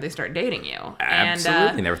history before they start dating you. Absolutely,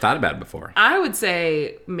 And, never thought about it before. I would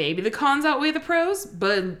say maybe the cons outweigh the pros,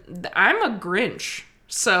 but I'm a Grinch,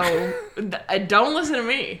 so don't listen to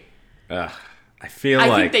me. I feel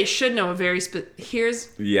I think they should know a very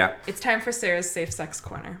yeah. It's time for Sarah's Safe Sex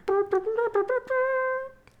Corner.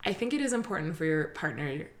 I think it is important for your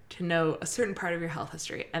partner to know a certain part of your health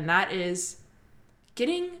history, and that is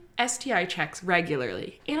getting STI checks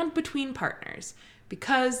regularly and between partners,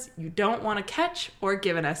 because you don't want to catch or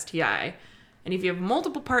give an STI. And if you have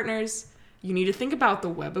multiple partners, you need to think about the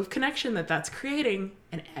web of connection that's creating,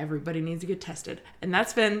 and everybody needs to get tested. And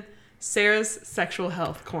that's been Sarah's Sexual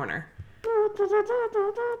Health Corner.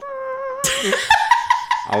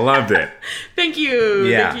 I loved it. Thank you.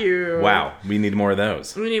 Yeah. Thank you. Wow. We need more of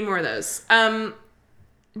those. We need more of those.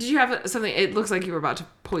 Did you have something? It looks like you were about to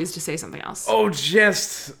poise to say something else. Oh,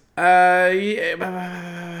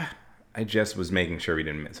 I just was making sure we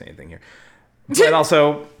didn't miss anything here. But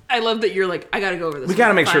also, I love that you're like, I gotta go over this. We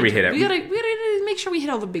gotta make sure we hit it. We gotta make sure we hit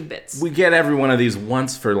all the big bits. We get every one of these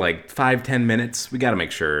once for like 5-10 minutes. We gotta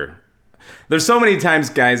make sure. There's so many times,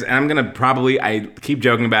 guys, and I keep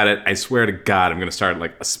joking about it. I swear to God, I'm gonna start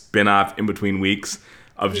like a spin-off in between weeks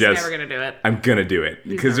of He's just. never gonna do it. I'm gonna do it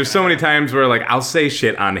because there's so many times where like I'll say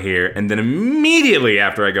shit on here, and then immediately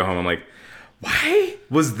after I go home, I'm like, why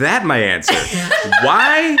was that my answer?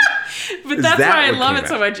 Why? But that's why I love it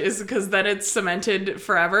so much, is because then it's cemented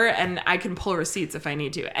forever, and I can pull receipts if I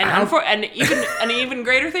need to. And even an even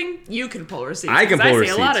greater thing, you can pull receipts. I can pull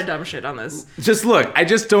receipts. I say a lot of dumb shit on this. Just look, I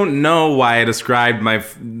just don't know why I described my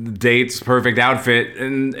date's perfect outfit,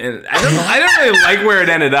 and I don't really like where it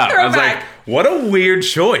ended up. I was like, what a weird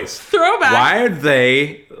choice. Throwback. Why are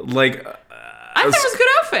they like? I thought it was a good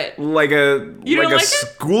outfit. Like a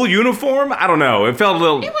school uniform? I don't know. It felt a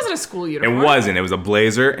little. It wasn't a school uniform. It wasn't. It was a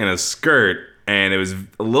blazer and a skirt and it was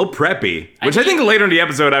a little preppy, which I think later in the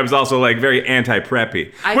episode I was also like very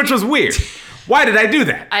anti-preppy, which was weird. Why did I do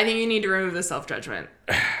that? I think you need to remove the self-judgment.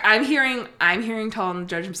 I'm hearing Talon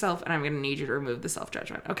judge himself, and I'm going to need you to remove the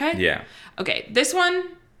self-judgment, okay? Yeah. Okay, this one,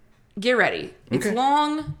 get ready. It's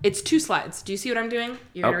long. It's 2 slides. Do you see what I'm doing?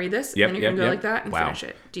 You're going to read this, Yep, and then you're going to go yep. like that and finish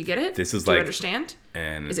it. Do you get it? This is Do you like- understand?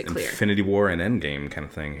 And Is it clear? Infinity War and Endgame kind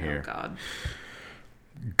of thing here. Oh, God.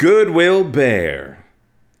 Goodwill Bear.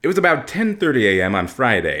 It was about 10:30 a.m. on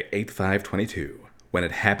Friday, 8/5/22, when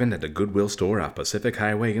it happened at the Goodwill store off Pacific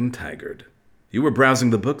Highway in Tigard. You were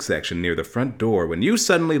browsing the book section near the front door when you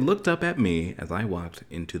suddenly looked up at me as I walked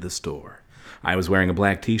into the store. I was wearing a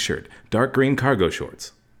black t-shirt, dark green cargo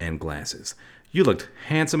shorts, and glasses. You looked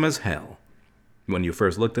handsome as hell. When you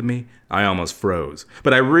first looked at me, I almost froze,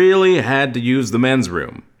 but I really had to use the men's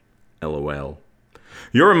room. LOL.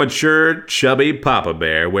 You're a mature, chubby Papa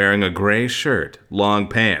Bear wearing a gray shirt, long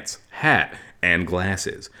pants, hat, and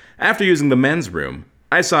glasses. After using the men's room,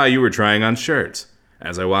 I saw you were trying on shirts.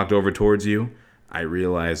 As I walked over towards you, I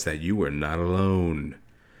realized that you were not alone.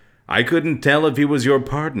 I couldn't tell if he was your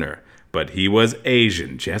partner, but he was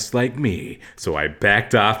Asian, just like me, so I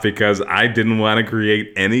backed off because I didn't want to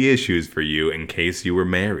create any issues for you in case you were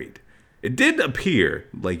married. It did appear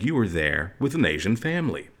like you were there with an Asian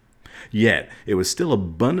family. Yet, it was still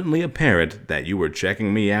abundantly apparent that you were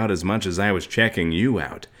checking me out as much as I was checking you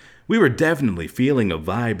out. We were definitely feeling a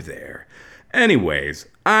vibe there. Anyways,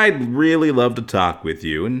 I'd really love to talk with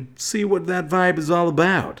you and see what that vibe is all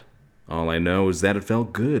about. All I know is that it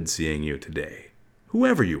felt good seeing you today,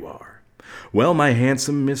 whoever you are. Well, my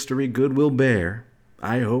handsome mystery Goodwill Bear,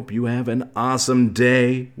 I hope you have an awesome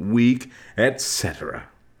day, week, etc.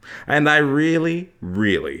 And I really,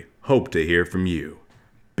 really hope to hear from you.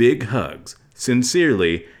 Big hugs.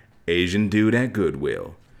 Sincerely, Asian Dude at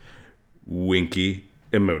Goodwill. Winky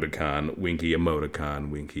emoticon, winky emoticon,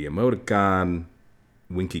 winky emoticon,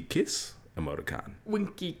 winky kiss emoticon.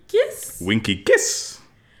 Winky kiss. Winky kiss.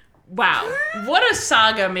 Wow. What a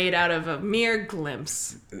saga made out of a mere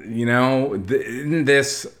glimpse. You know, isn't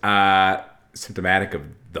this symptomatic of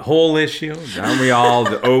the whole issue? Aren't we all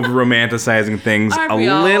over-romanticizing things Aren't a we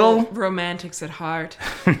all little? romantics at heart?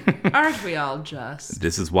 Aren't we all just?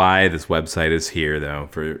 This is why this website is here, though,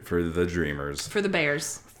 for the dreamers. For the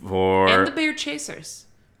bears. For And the bear chasers.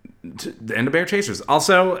 and the Bear Chasers.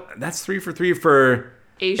 Also, that's 3 for 3 for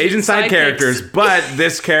Asian side sidekicks. characters, but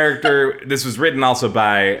this was written also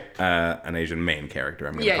by an Asian main character,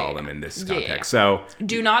 I'm going to call them in this context. So,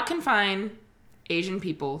 Do not confine Asian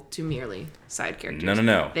people to merely side characters.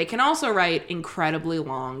 No. They can also write incredibly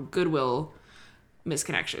long Goodwill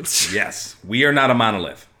misconnections. Yes, we are not a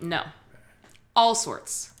monolith. No. All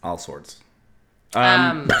sorts. All sorts.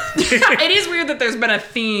 It is weird that there's been a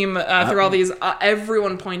theme through all these,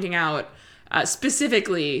 everyone pointing out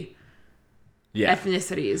specifically Yeah.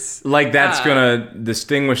 ethnicities. Like that's going to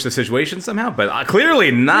distinguish the situation somehow, but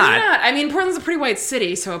clearly not. Yeah, I mean, Portland's a pretty white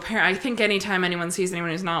city, so apparently, I think anytime anyone sees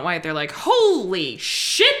anyone who's not white, they're like, holy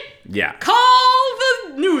shit! Yeah. Call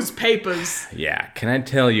the newspapers! Yeah. Can I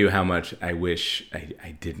tell you how much I wish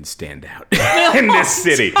I didn't stand out in this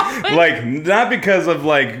city? Like, not because of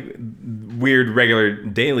like weird regular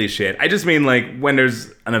daily shit. I just mean like when there's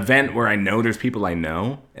an event where I know there's people I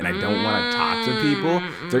know and I don't want to talk to people,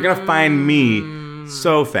 they're going to find me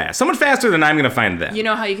so fast. So much faster than I'm going to find them. You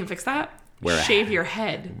know how you can fix that? Where at? Shave your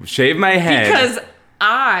head. Shave my head. Because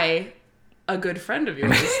I, a good friend of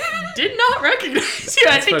yours, did not recognize you.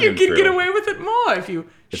 I That's think you fucking can get true. away with it more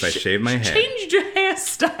if I shave my head. changed your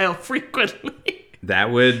hairstyle frequently.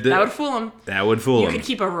 That would fool them. That would fool You them. could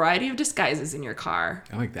keep a variety of disguises in your car.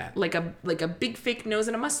 I like that. Like a big fake nose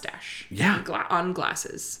and a mustache. Yeah. On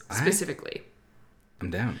glasses, specifically.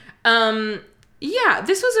 I'm down. Yeah,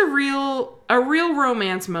 this was a real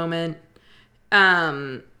romance moment.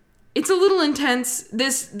 It's a little intense.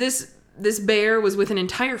 This bear was with an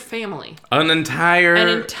entire family. An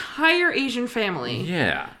entire Asian family.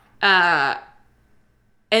 Yeah.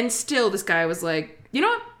 And still this guy was like, you know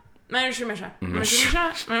what? I'm gonna shoot my shot. I'm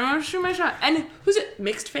gonna shoot my shot. And who's it?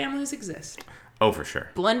 Mixed families exist. Oh, for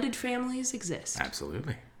sure. Blended families exist.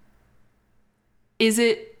 Absolutely. Is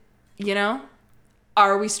it,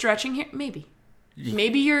 are we stretching here? Maybe.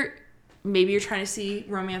 Maybe you're trying to see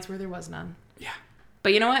romance where there was none. Yeah.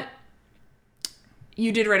 But you know what?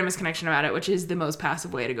 You did write a misconnection about it, which is the most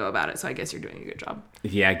passive way to go about it. So I guess you're doing a good job.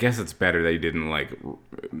 Yeah, I guess it's better that you didn't like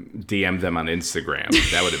DM them on Instagram.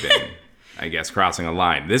 That would have been, I guess, crossing a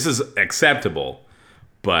line. This is acceptable,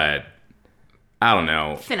 but I don't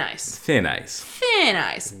know. Thin ice. Thin ice. Thin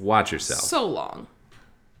ice. Watch yourself. So long.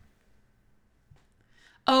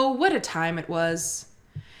 Oh, what a time it was.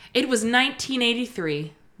 It was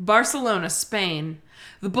 1983, Barcelona, Spain.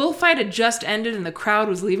 The bullfight had just ended and the crowd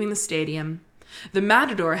was leaving the stadium. The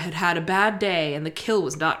matador had had a bad day and the kill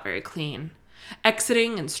was not very clean.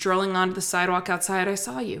 Exiting and strolling onto the sidewalk outside, I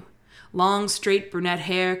saw you. Long, straight brunette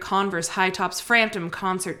hair, Converse high tops, Frampton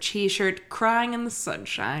concert t-shirt, crying in the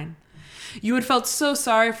sunshine. You had felt so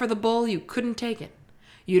sorry for the bull you couldn't take it.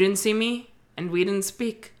 You didn't see me, and we didn't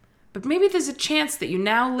speak. But maybe there's a chance that you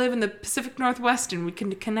now live in the Pacific Northwest and we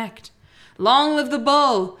can connect. Long live the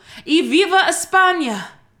bull! Y viva España!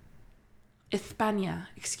 España,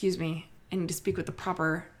 excuse me. I need to speak with the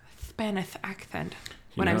proper Spanish accent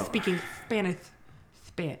when I'm speaking Spanish.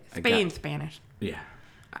 Spanish. Yeah.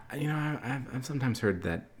 I've sometimes heard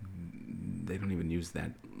that they don't even use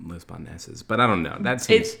that lisp on S's, but I don't know. That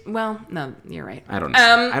seems... no, you're right. I don't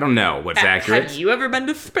know. I don't know what's accurate. Have you ever been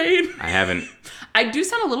to Spain? I haven't. I do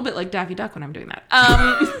sound a little bit like Daffy Duck when I'm doing that.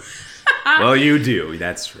 Well, you do.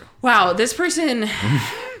 That's true. Wow, this person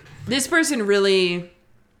really...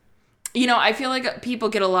 I feel like people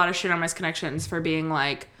get a lot of shit on Misconnections for being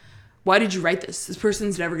like, why did you write this? This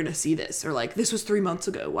person's never going to see this. Or like, this was 3 months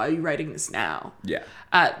ago. Why are you writing this now? Yeah.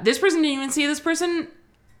 This person didn't even see this person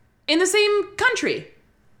in the same country.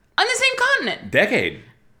 On the same continent. Decade.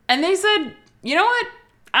 And they said, you know what?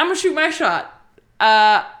 I'm going to shoot my shot.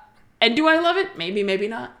 And do I love it? Maybe, maybe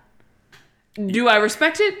not. Do I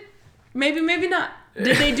respect it? Maybe, maybe not.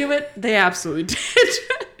 Did they do it? They absolutely did.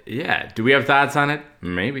 Yeah. Do we have thoughts on it?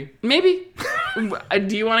 Maybe. Maybe.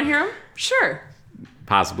 Do you want to hear them? Sure.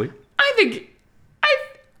 Possibly. I think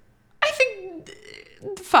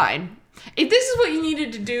fine. If this is what you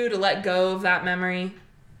needed to do to let go of that memory,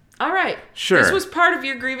 all right. Sure. This was part of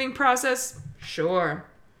your grieving process. Sure.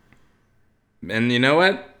 And you know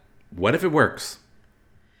what? What if it works?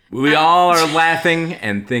 We all are laughing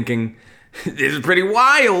and thinking, this is pretty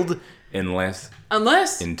wild.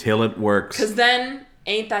 Until it works. Because then,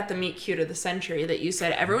 ain't that the meet cute of the century that you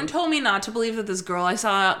said, everyone told me not to believe that this girl I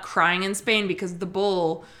saw crying in Spain because the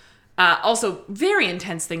bull... also, very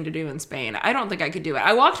intense thing to do in Spain. I don't think I could do it.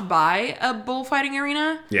 I walked by a bullfighting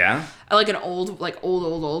arena. Yeah? Like an old one.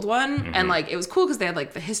 Mm-hmm. And, like, it was cool because they had,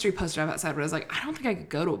 like, the history poster up outside. But I was like, I don't think I could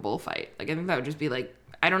go to a bullfight. Like, I think that would just be, like,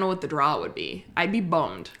 I don't know what the draw would be. I'd be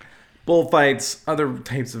bummed. Bullfights, other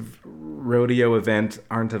types of rodeo event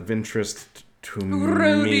aren't of interest to me.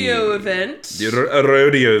 Rodeo event. A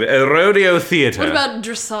rodeo theater. What about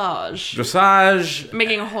dressage? Dressage.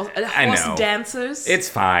 Making horse dancers? It's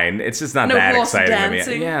fine. It's just not no that horse exciting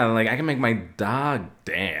dancing. to me. Yeah, like I can make my dog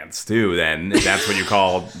dance too then, if that's what you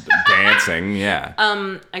call dancing. Yeah.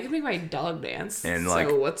 I can make my dog dance. And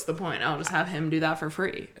so what's the point? I'll just have him do that for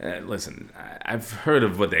free. Listen, I've heard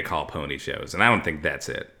of what they call pony shows, and I don't think that's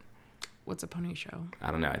it. What's a pony show?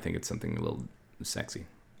 I don't know. I think it's something a little sexy.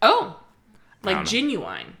 Oh. Like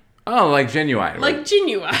genuine. Oh, like genuine. Like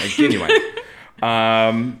genuine. Like genuine.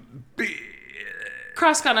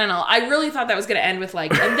 Cross-continental. I really thought that was going to end with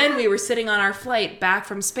like, and then we were sitting on our flight back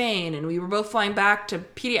from Spain and we were both flying back to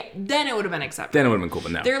PDX. Then it would have been acceptable. Then it would have been cool,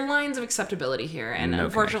 but no. There are lines of acceptability here. And no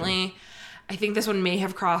unfortunately, connection. I think this one may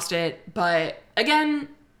have crossed it. But again,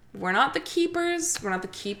 we're not the keepers. We're not the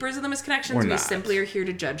keepers of the misconnections. We're we not. simply are here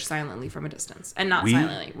to judge silently from a distance. And not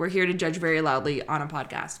silently. We're here to judge very loudly on a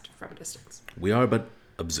podcast from a distance. We are but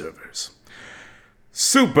observers.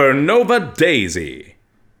 Supernova Daisy.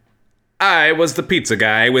 I was the pizza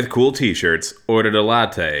guy with cool t-shirts, ordered a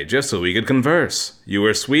latte just so we could converse. You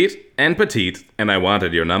were sweet and petite, and I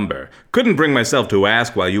wanted your number. Couldn't bring myself to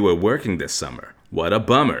ask while you were working this summer. What a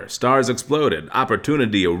bummer. Stars exploded.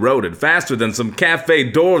 Opportunity eroded faster than some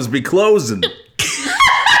cafe doors be closing. That's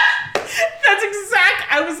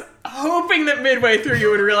exact. I was hoping that midway through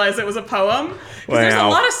you would realize it was a poem. Because there's a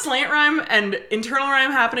lot of slant rhyme and internal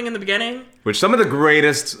rhyme happening in the beginning. Which some of the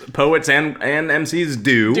greatest poets and MCs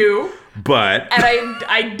do. But... And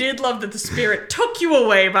I did love that the spirit took you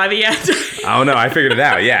away by the end. Oh, no, I figured it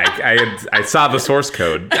out. Yeah, I saw the source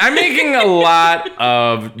code. I'm making a lot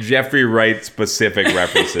of Jeffrey Wright specific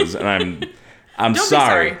references, and I'm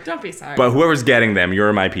sorry. Don't be sorry. But whoever's getting them,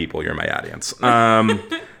 you're my people. You're my audience.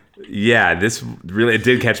 Yeah, this really, it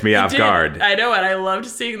did catch me off guard. I know, and I loved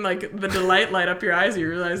seeing like the delight light up your eyes. You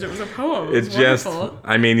realized it was a poem. It was just, wonderful.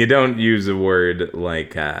 I mean, you don't use a word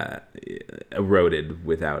like eroded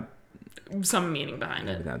without some meaning behind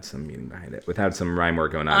it. Without some meaning behind it. Without some rhyme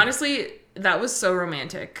work going on. Honestly, that was so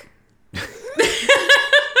romantic.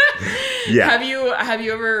 Yeah. Have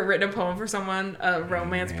you ever written a poem for someone, a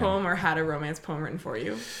romance poem, or had a romance poem written for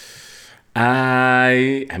you?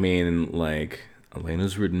 I mean, like,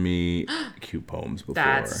 Elena's written me cute poems before.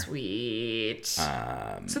 That's sweet.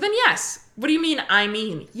 So then yes. What do you mean I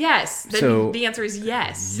mean? Yes. Then So- the answer is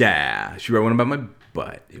yes. Yeah, she wrote one about my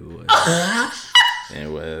butt. It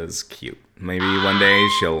was cute. Maybe one day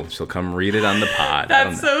she'll come read it on the pod. I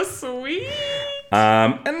don't That's know. so sweet.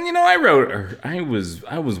 And you know, I wrote her. I was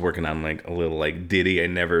working on like a little like ditty. I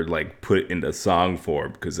never like put it into song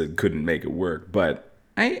form because I couldn't make it work. But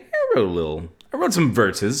I wrote some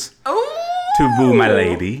verses Oh, to woo my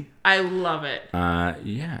lady. I love it.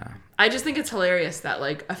 Yeah. I just think it's hilarious that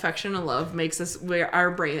like affection and love makes us where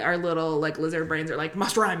our little like lizard brains are like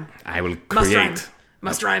must rhyme, I will must rhyme, create.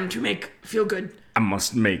 must rhyme to make feel good. I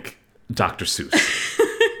must make Dr. Seuss,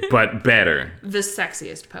 but better. The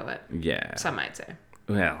sexiest poet, Yeah. some might say.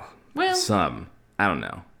 Well, Well. some. I don't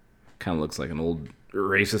know. Kind of looks like an old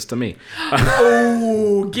racist to me.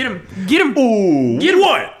 Oh, get him, get him. Ooh, Get him.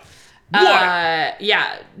 what?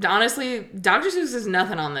 Yeah. Honestly, Dr. Seuss is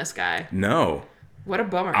nothing on this guy. No. What a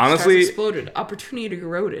bummer. Honestly- Stars exploded. Opportunity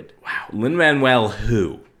eroded. Wow. Lin-Manuel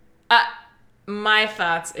who? My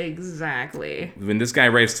thoughts exactly. When this guy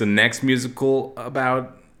writes the next musical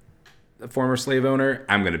about a former slave owner,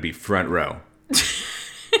 I'm going to be front row.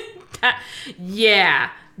 Yeah.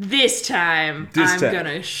 This time, This I'm time.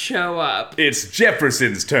 gonna show up. It's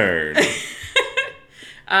Jefferson's turn.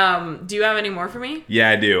 Do you have any more for me? Yeah,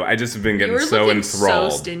 I do. I just have been You getting were so looking so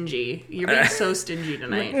enthralled. stingy. You're being so stingy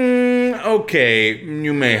tonight. Okay,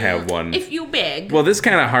 you may have one. If you beg. Well, this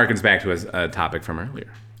kind of harkens back to a topic from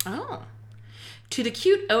earlier. Oh. To the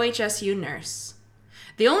cute OHSU nurse.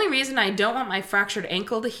 The only reason I don't want my fractured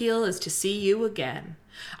ankle to heal is to see you again.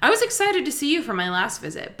 I was excited to see you for my last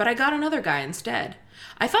visit, but I got another guy instead.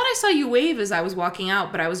 I thought I saw you wave as I was walking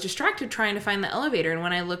out, but I was distracted trying to find the elevator, and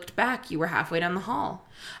when I looked back, you were halfway down the hall.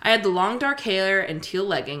 I had the long dark hair and teal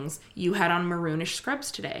leggings. You had on maroonish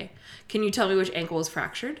scrubs today. Can you tell me which ankle was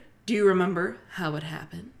fractured? Do you remember how it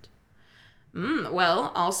happened?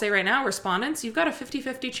 Well, I'll say right now, respondents, you've got a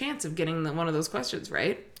 50-50 chance of getting one of those questions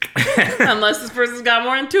right. Unless this person's got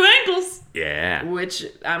more than 2 ankles. Yeah. Which,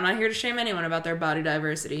 I'm not here to shame anyone about their body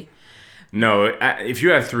diversity. No, if you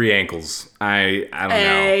have 3 ankles, I don't know.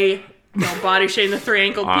 Hey, don't body shame the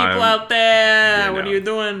 3-ankled people out there. You What are know, you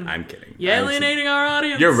doing? I'm kidding. You're alienating our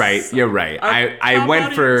audience. You're right. You're right. Our I top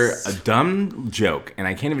went for audience. a dumb joke, and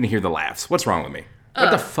I can't even hear the laughs. What's wrong with me?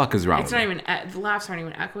 What the fuck is wrong It's with not me? even, the laughs aren't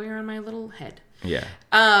even echoing around my little head. Yeah.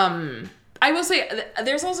 I will say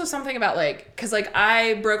there's also something about like, because like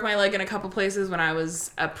I broke my leg in a couple places when I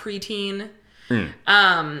was a preteen,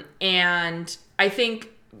 and I think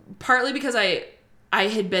partly because I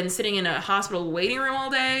had been sitting in a hospital waiting room all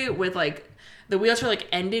day with like the wheelchair like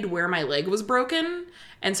ended where my leg was broken,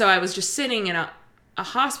 and so I was just sitting in a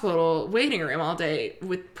hospital waiting room all day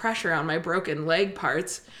with pressure on my broken leg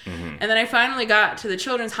parts, and then I finally got to the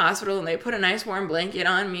children's hospital and they put a nice warm blanket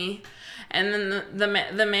on me. And then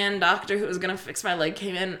the man doctor who was gonna fix my leg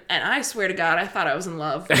came in, and I swear to God, I thought I was in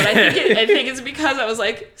love. But I think it's because I was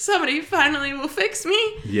like, somebody finally will fix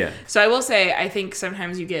me. Yeah. So I will say, I think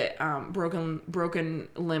sometimes you get broken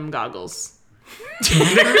limb goggles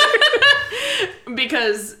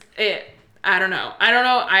because I don't know.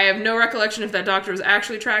 I have no recollection if that doctor was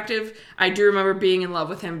actually attractive. I do remember being in love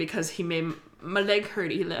with him because he made my leg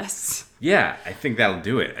hurty less. Yeah, I think that'll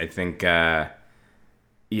do it. I think,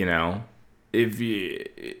 you know, if you,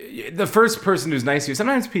 the first person who's nice to you,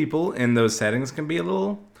 sometimes people in those settings can be a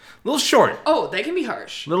little short. Oh, they can be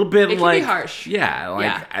harsh. A little bit It can like be harsh. Yeah, like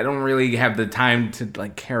Yeah. I don't really have the time to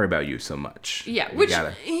like care about you so much. Yeah, You which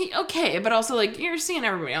gotta- okay, but also like you're seeing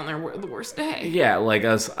everybody on the worst day, yeah, like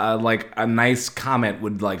like a nice comment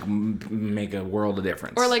would like make a world of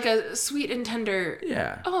difference. or like a sweet and tender.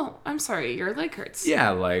 yeah, Oh, I'm sorry, your leg hurts. yeah,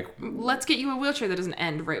 like Let's get you a wheelchair that doesn't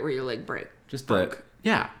end right where your leg break. just like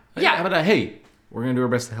yeah. Yeah. How about a, hey, we're gonna do our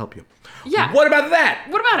best to help you. Yeah. What about that?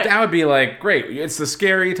 What about it? That would be like great. It's a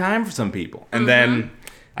scary time for some people, and then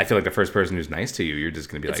I feel like the first person who's nice to you, you're just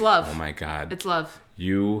gonna be It's like, love. oh my god, It's love.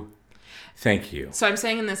 you, thank you, So I'm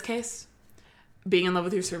saying in this case, being in love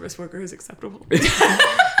with your service worker is acceptable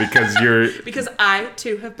because because I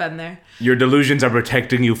too have been there. your delusions are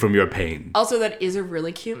protecting you from your pain. Also, that is a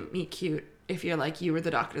really cute meet cute if you're like you were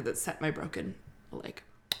the doctor that set my broken leg.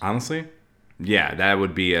 Honestly, yeah, that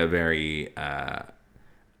would be a very,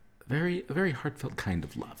 very heartfelt kind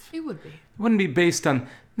of love. It would be. It wouldn't be based on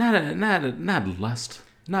not lust,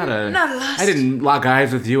 not lust. I didn't lock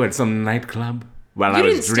eyes with you at some nightclub while I You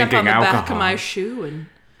was didn't step drinking on the alcohol. back of my shoe and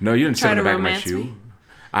No, you didn't try step on the to back of my romance shoe. me?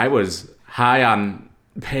 I was high on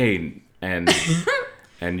pain and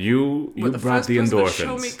and you were the brought first the person to endorphins.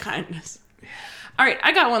 show me kindness. All right,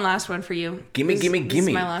 I got one last one for you. Gimme, This gimme, is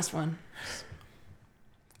gimme. my last one.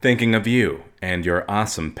 Thinking of you and your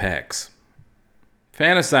awesome pecs.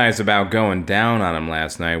 Fantasized about going down on him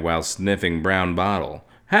last night while sniffing brown bottle.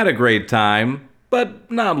 Had a great time, but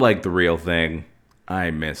not like the real thing. I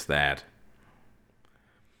miss that.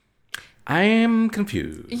 I am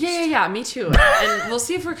confused. Yeah, me too. And we'll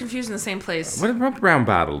see if we're confused in the same place. What about brown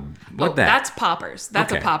bottle? What that? That's Poppers.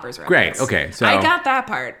 That's Okay. a Poppers reference. Great, okay, so... I got that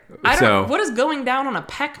part. So- What does going down on a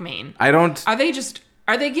peck mean? I don't... Are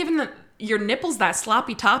they giving your nipples that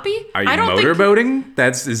sloppy toppy? Are you I don't motorboating?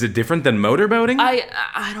 Is it different than motorboating?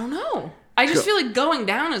 I don't know. I just feel like going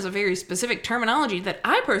down is a very specific terminology that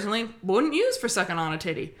I personally wouldn't use for sucking on a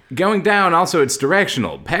titty. Going down, also, it's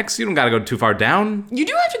directional. Pecs, you don't gotta go too far down. You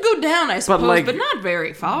do have to go down, I suppose, like, but not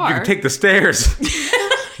very far. You can take the stairs.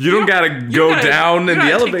 You don't gotta go down in the gotta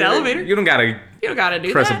take elevator. the elevator. You don't gotta You don't gotta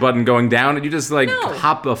do press that. a button going down, and you just like No.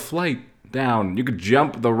 hop a flight down. You could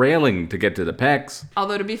jump the railing to get to the pecs.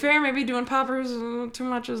 Although, to be fair, maybe doing poppers too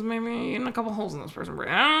much is maybe eating a couple holes in this person's brain.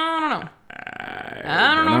 I don't know.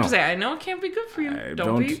 I don't know what to say. I know it can't be good for you.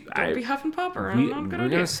 Don't be huffing popper. I'm not We're gonna do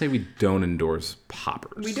gonna it. say we don't endorse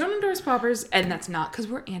poppers. We don't endorse poppers, and that's not because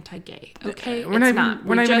we're anti-gay. Okay, We're not it's even- not.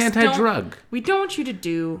 we're not even just don't- anti-drug. We don't want you to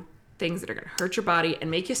do things that are gonna hurt your body and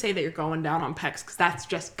make you say that you're going down on pecs because that's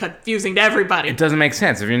just confusing to everybody. It doesn't make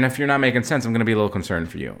sense. If you're not making sense, I'm gonna be a little concerned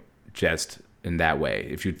for you. Just in that way.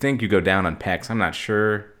 If you think you go down on pecs, I'm not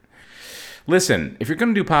sure. Listen, if you're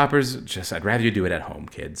gonna do poppers, I'd rather you do it at home,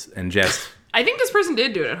 kids, and I think this person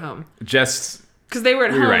did do it at home. just Because they were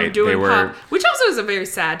at You're home right, doing they were- pop, which also is a very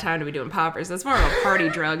sad time to be doing poppers. That's more of a party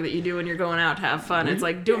drug that you do when you're going out to have fun. It's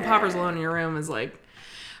like doing poppers alone in your room is like,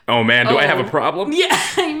 oh man, do I have a problem? yeah.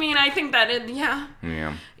 I mean, I think that yeah,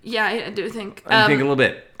 I do think. I think a little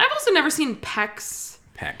bit. I've also never seen pecs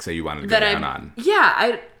Pecs that you wanted to go that down on.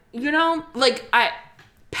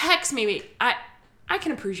 pecs maybe I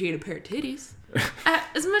can appreciate a pair of titties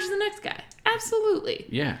as much as the next guy. Absolutely.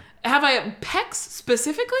 Yeah. Have I pecs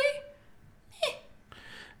specifically?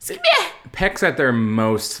 Eh. Pecs at their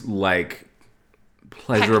most like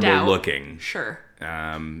pleasurable out. looking. Sure.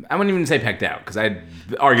 I wouldn't even say pecked out because I'd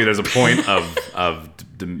argue there's a point of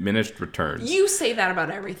diminished returns. You say that about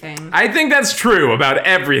everything. I think that's true about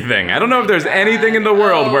everything. I don't know if there's anything in the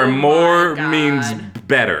world where Oh more my means God.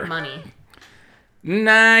 better. Money.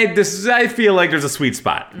 Nah, I feel like there's a sweet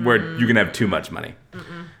spot where you can have too much money.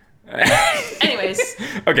 Anyways,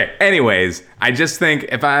 Okay, anyways, I just think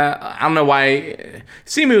I don't know why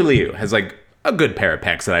Simu Liu has like a good pair of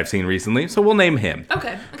pecs that I've seen recently, so we'll name him.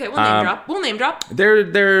 okay, we'll name drop. We'll name drop.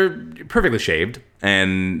 They're perfectly shaved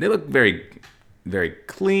and they look very, very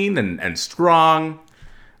clean and strong.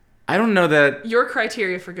 I don't know that Your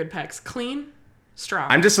criteria for good pecs: clean, strong.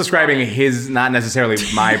 I'm just describing Love it. his, not necessarily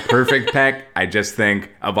my perfect pec. I just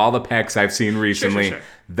think of all the pecs I've seen recently, sure.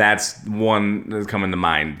 that's one that's coming to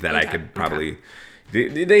mind that I Okay, could probably. They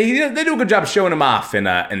do a good job showing him off in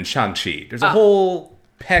Shang-Chi. There's a Ah. whole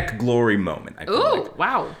pec glory moment. I feel Ooh, like.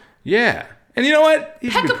 wow. Yeah, and you know what? He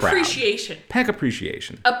should Peck be proud. appreciation. Pec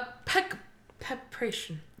appreciation. A peck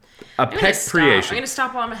appreciation. A I'm gonna pec stop. I'm appreciation. gonna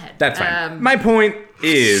stop while I'm ahead. That's fine. My point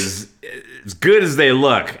is, as good as they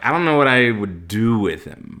look, I don't know what I would do with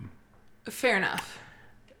them. Fair enough.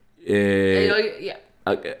 Yeah.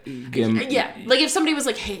 Yeah, like if somebody was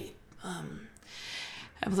like, "Hey,"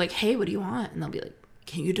 I was like, "Hey, what do you want?" And they'll be like,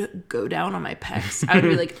 "Can you go down on my pecs?" I would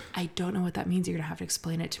be like, "I don't know what that means. You're gonna have to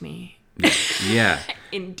explain it to me Yeah.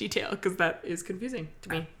 in detail because that is confusing to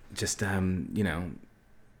me." Just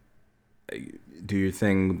do your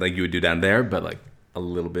thing like you would do down there, but like a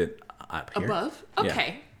little bit up here. Above, Yeah.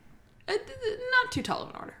 okay, not too tall of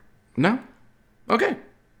an order. No? Okay.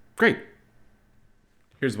 Great.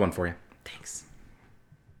 Here's one for you. Thanks.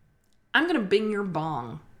 I'm gonna bing your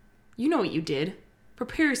bong. You know what you did.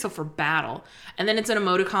 Prepare yourself for battle. And then it's an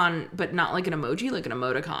emoticon, but not like an emoji, like an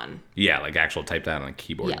emoticon. Yeah, like actual typed out on a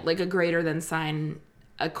keyboard. Yeah, like a greater than sign,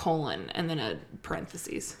 a colon, and then a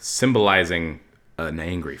parentheses. Symbolizing an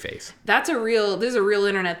angry face. This is a real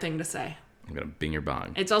internet thing to say. I'm gonna bing your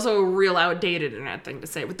bong. It's also a real outdated internet thing to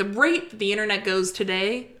say. With the rate that the internet goes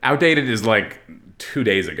today, Outdated is like 2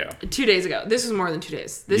 days ago. 2 days ago. This is more than 2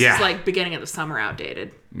 days. This Yeah. is like beginning of the summer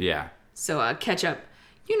outdated. Yeah. So catch up.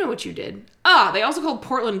 You know what you did. They also called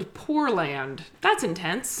Portland Poorland. That's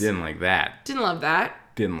intense. Didn't like that. Didn't love that.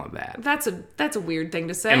 Didn't love that. That's a weird thing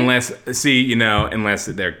to say. Unless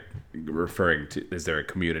they're referring to, is there a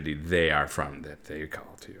community they are from that they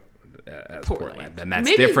call to as Portland. And that's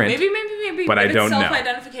different. Maybe. But I if don't it's know.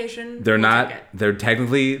 self-identification. They're we'll not, take it. they're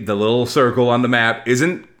technically, the little circle on the map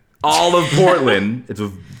isn't all of Portland. It's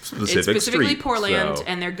a specific It's specifically street, Portland, so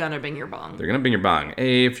and they're gonna bing your bong. they're going to bing your bong.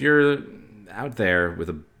 Hey, if you're out there with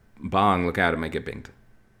a bong, look out, it might get binged.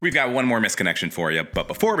 We've got one more misconnection for you, but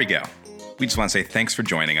before we go, we just want to say thanks for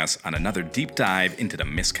joining us on another deep dive into the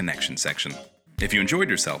misconnection section. If you enjoyed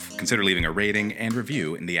yourself, consider leaving a rating and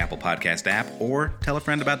review in the Apple Podcast app or tell a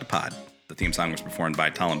friend about the pod. The theme song was performed by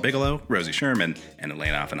Talon Bigelow, Rosie Sherman, and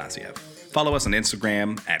Elena Afanasiev. Follow us on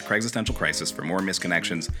Instagram at Craigslistential Crisis for more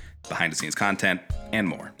misconnections, behind-the-scenes content, and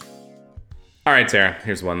more. All right, Sarah,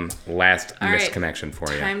 here's one last misconnection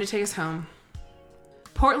for you. Time to take us home.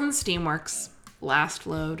 Portland Steamworks. Last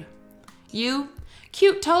load. You,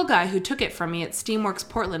 cute tall guy who took it from me at Steamworks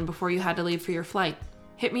Portland before you had to leave for your flight.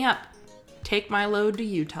 Hit me up. Take my load to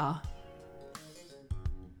Utah.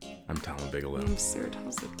 I'm Talon Bigelow. I'm Sarah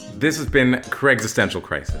Towson. This has been Craigslistential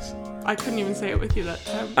Crisis. I couldn't even say it with you that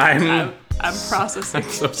time. I'm processing. I'm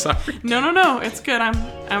so sorry. No. It's good.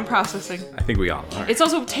 I'm processing. I think we all are. It's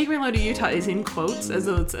also take my load to Utah is in quotes as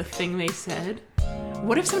though it's a thing they said.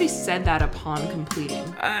 What if somebody said that upon completing?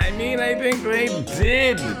 I mean, I think they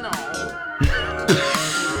did. No.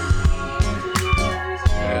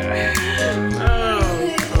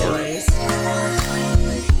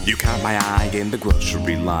 You caught my eye in the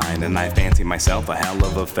grocery line, and I fancied myself a hell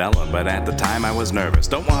of a fella, but at the time I was nervous.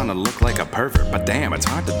 Don't want to look like a pervert, but damn, it's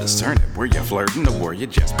hard to discern it. Were you flirting or were you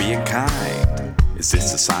just being kind? Is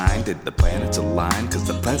this a sign? Did the planets align? Cause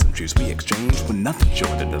the pleasantries we exchanged were nothing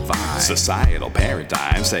short of divine. Societal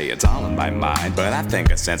paradigms say it's all in my mind, but I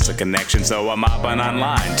think I sense a connection, so I'm hopping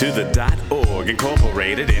online to the .org,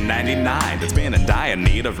 incorporated in 99. That's been in dire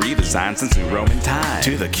need of redesign since New Roman time.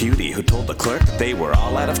 To the cutie who told the clerk that they were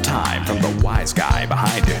all out of time, from the wise guy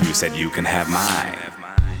behind her who said you can have mine.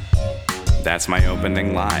 That's my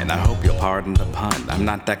opening line. I hope you'll pardon the pun. I'm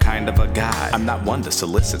not that kind of a guy. I'm not one to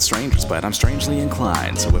solicit strangers, but I'm strangely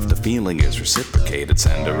inclined. So if the feeling is reciprocated,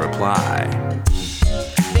 send a reply.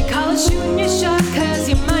 They call it shooting your shot cause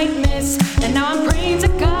you might miss. And now I'm praying to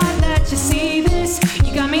God that you see this.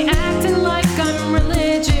 You got me acting like I'm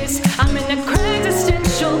religious. I'm in a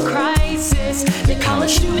existential crisis. They call it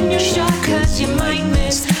shooting your shot cause you might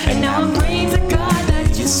miss. And now I'm praying to God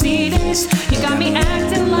that you see this. You got me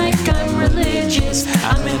acting like I'm religious.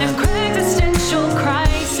 I'm in a existential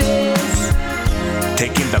crisis.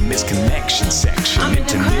 Taking the misconnection section I'm in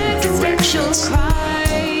into a new directions.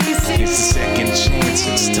 crisis. It's the second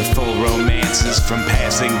chances to full romances from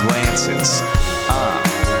passing glances.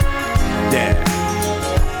 Yeah.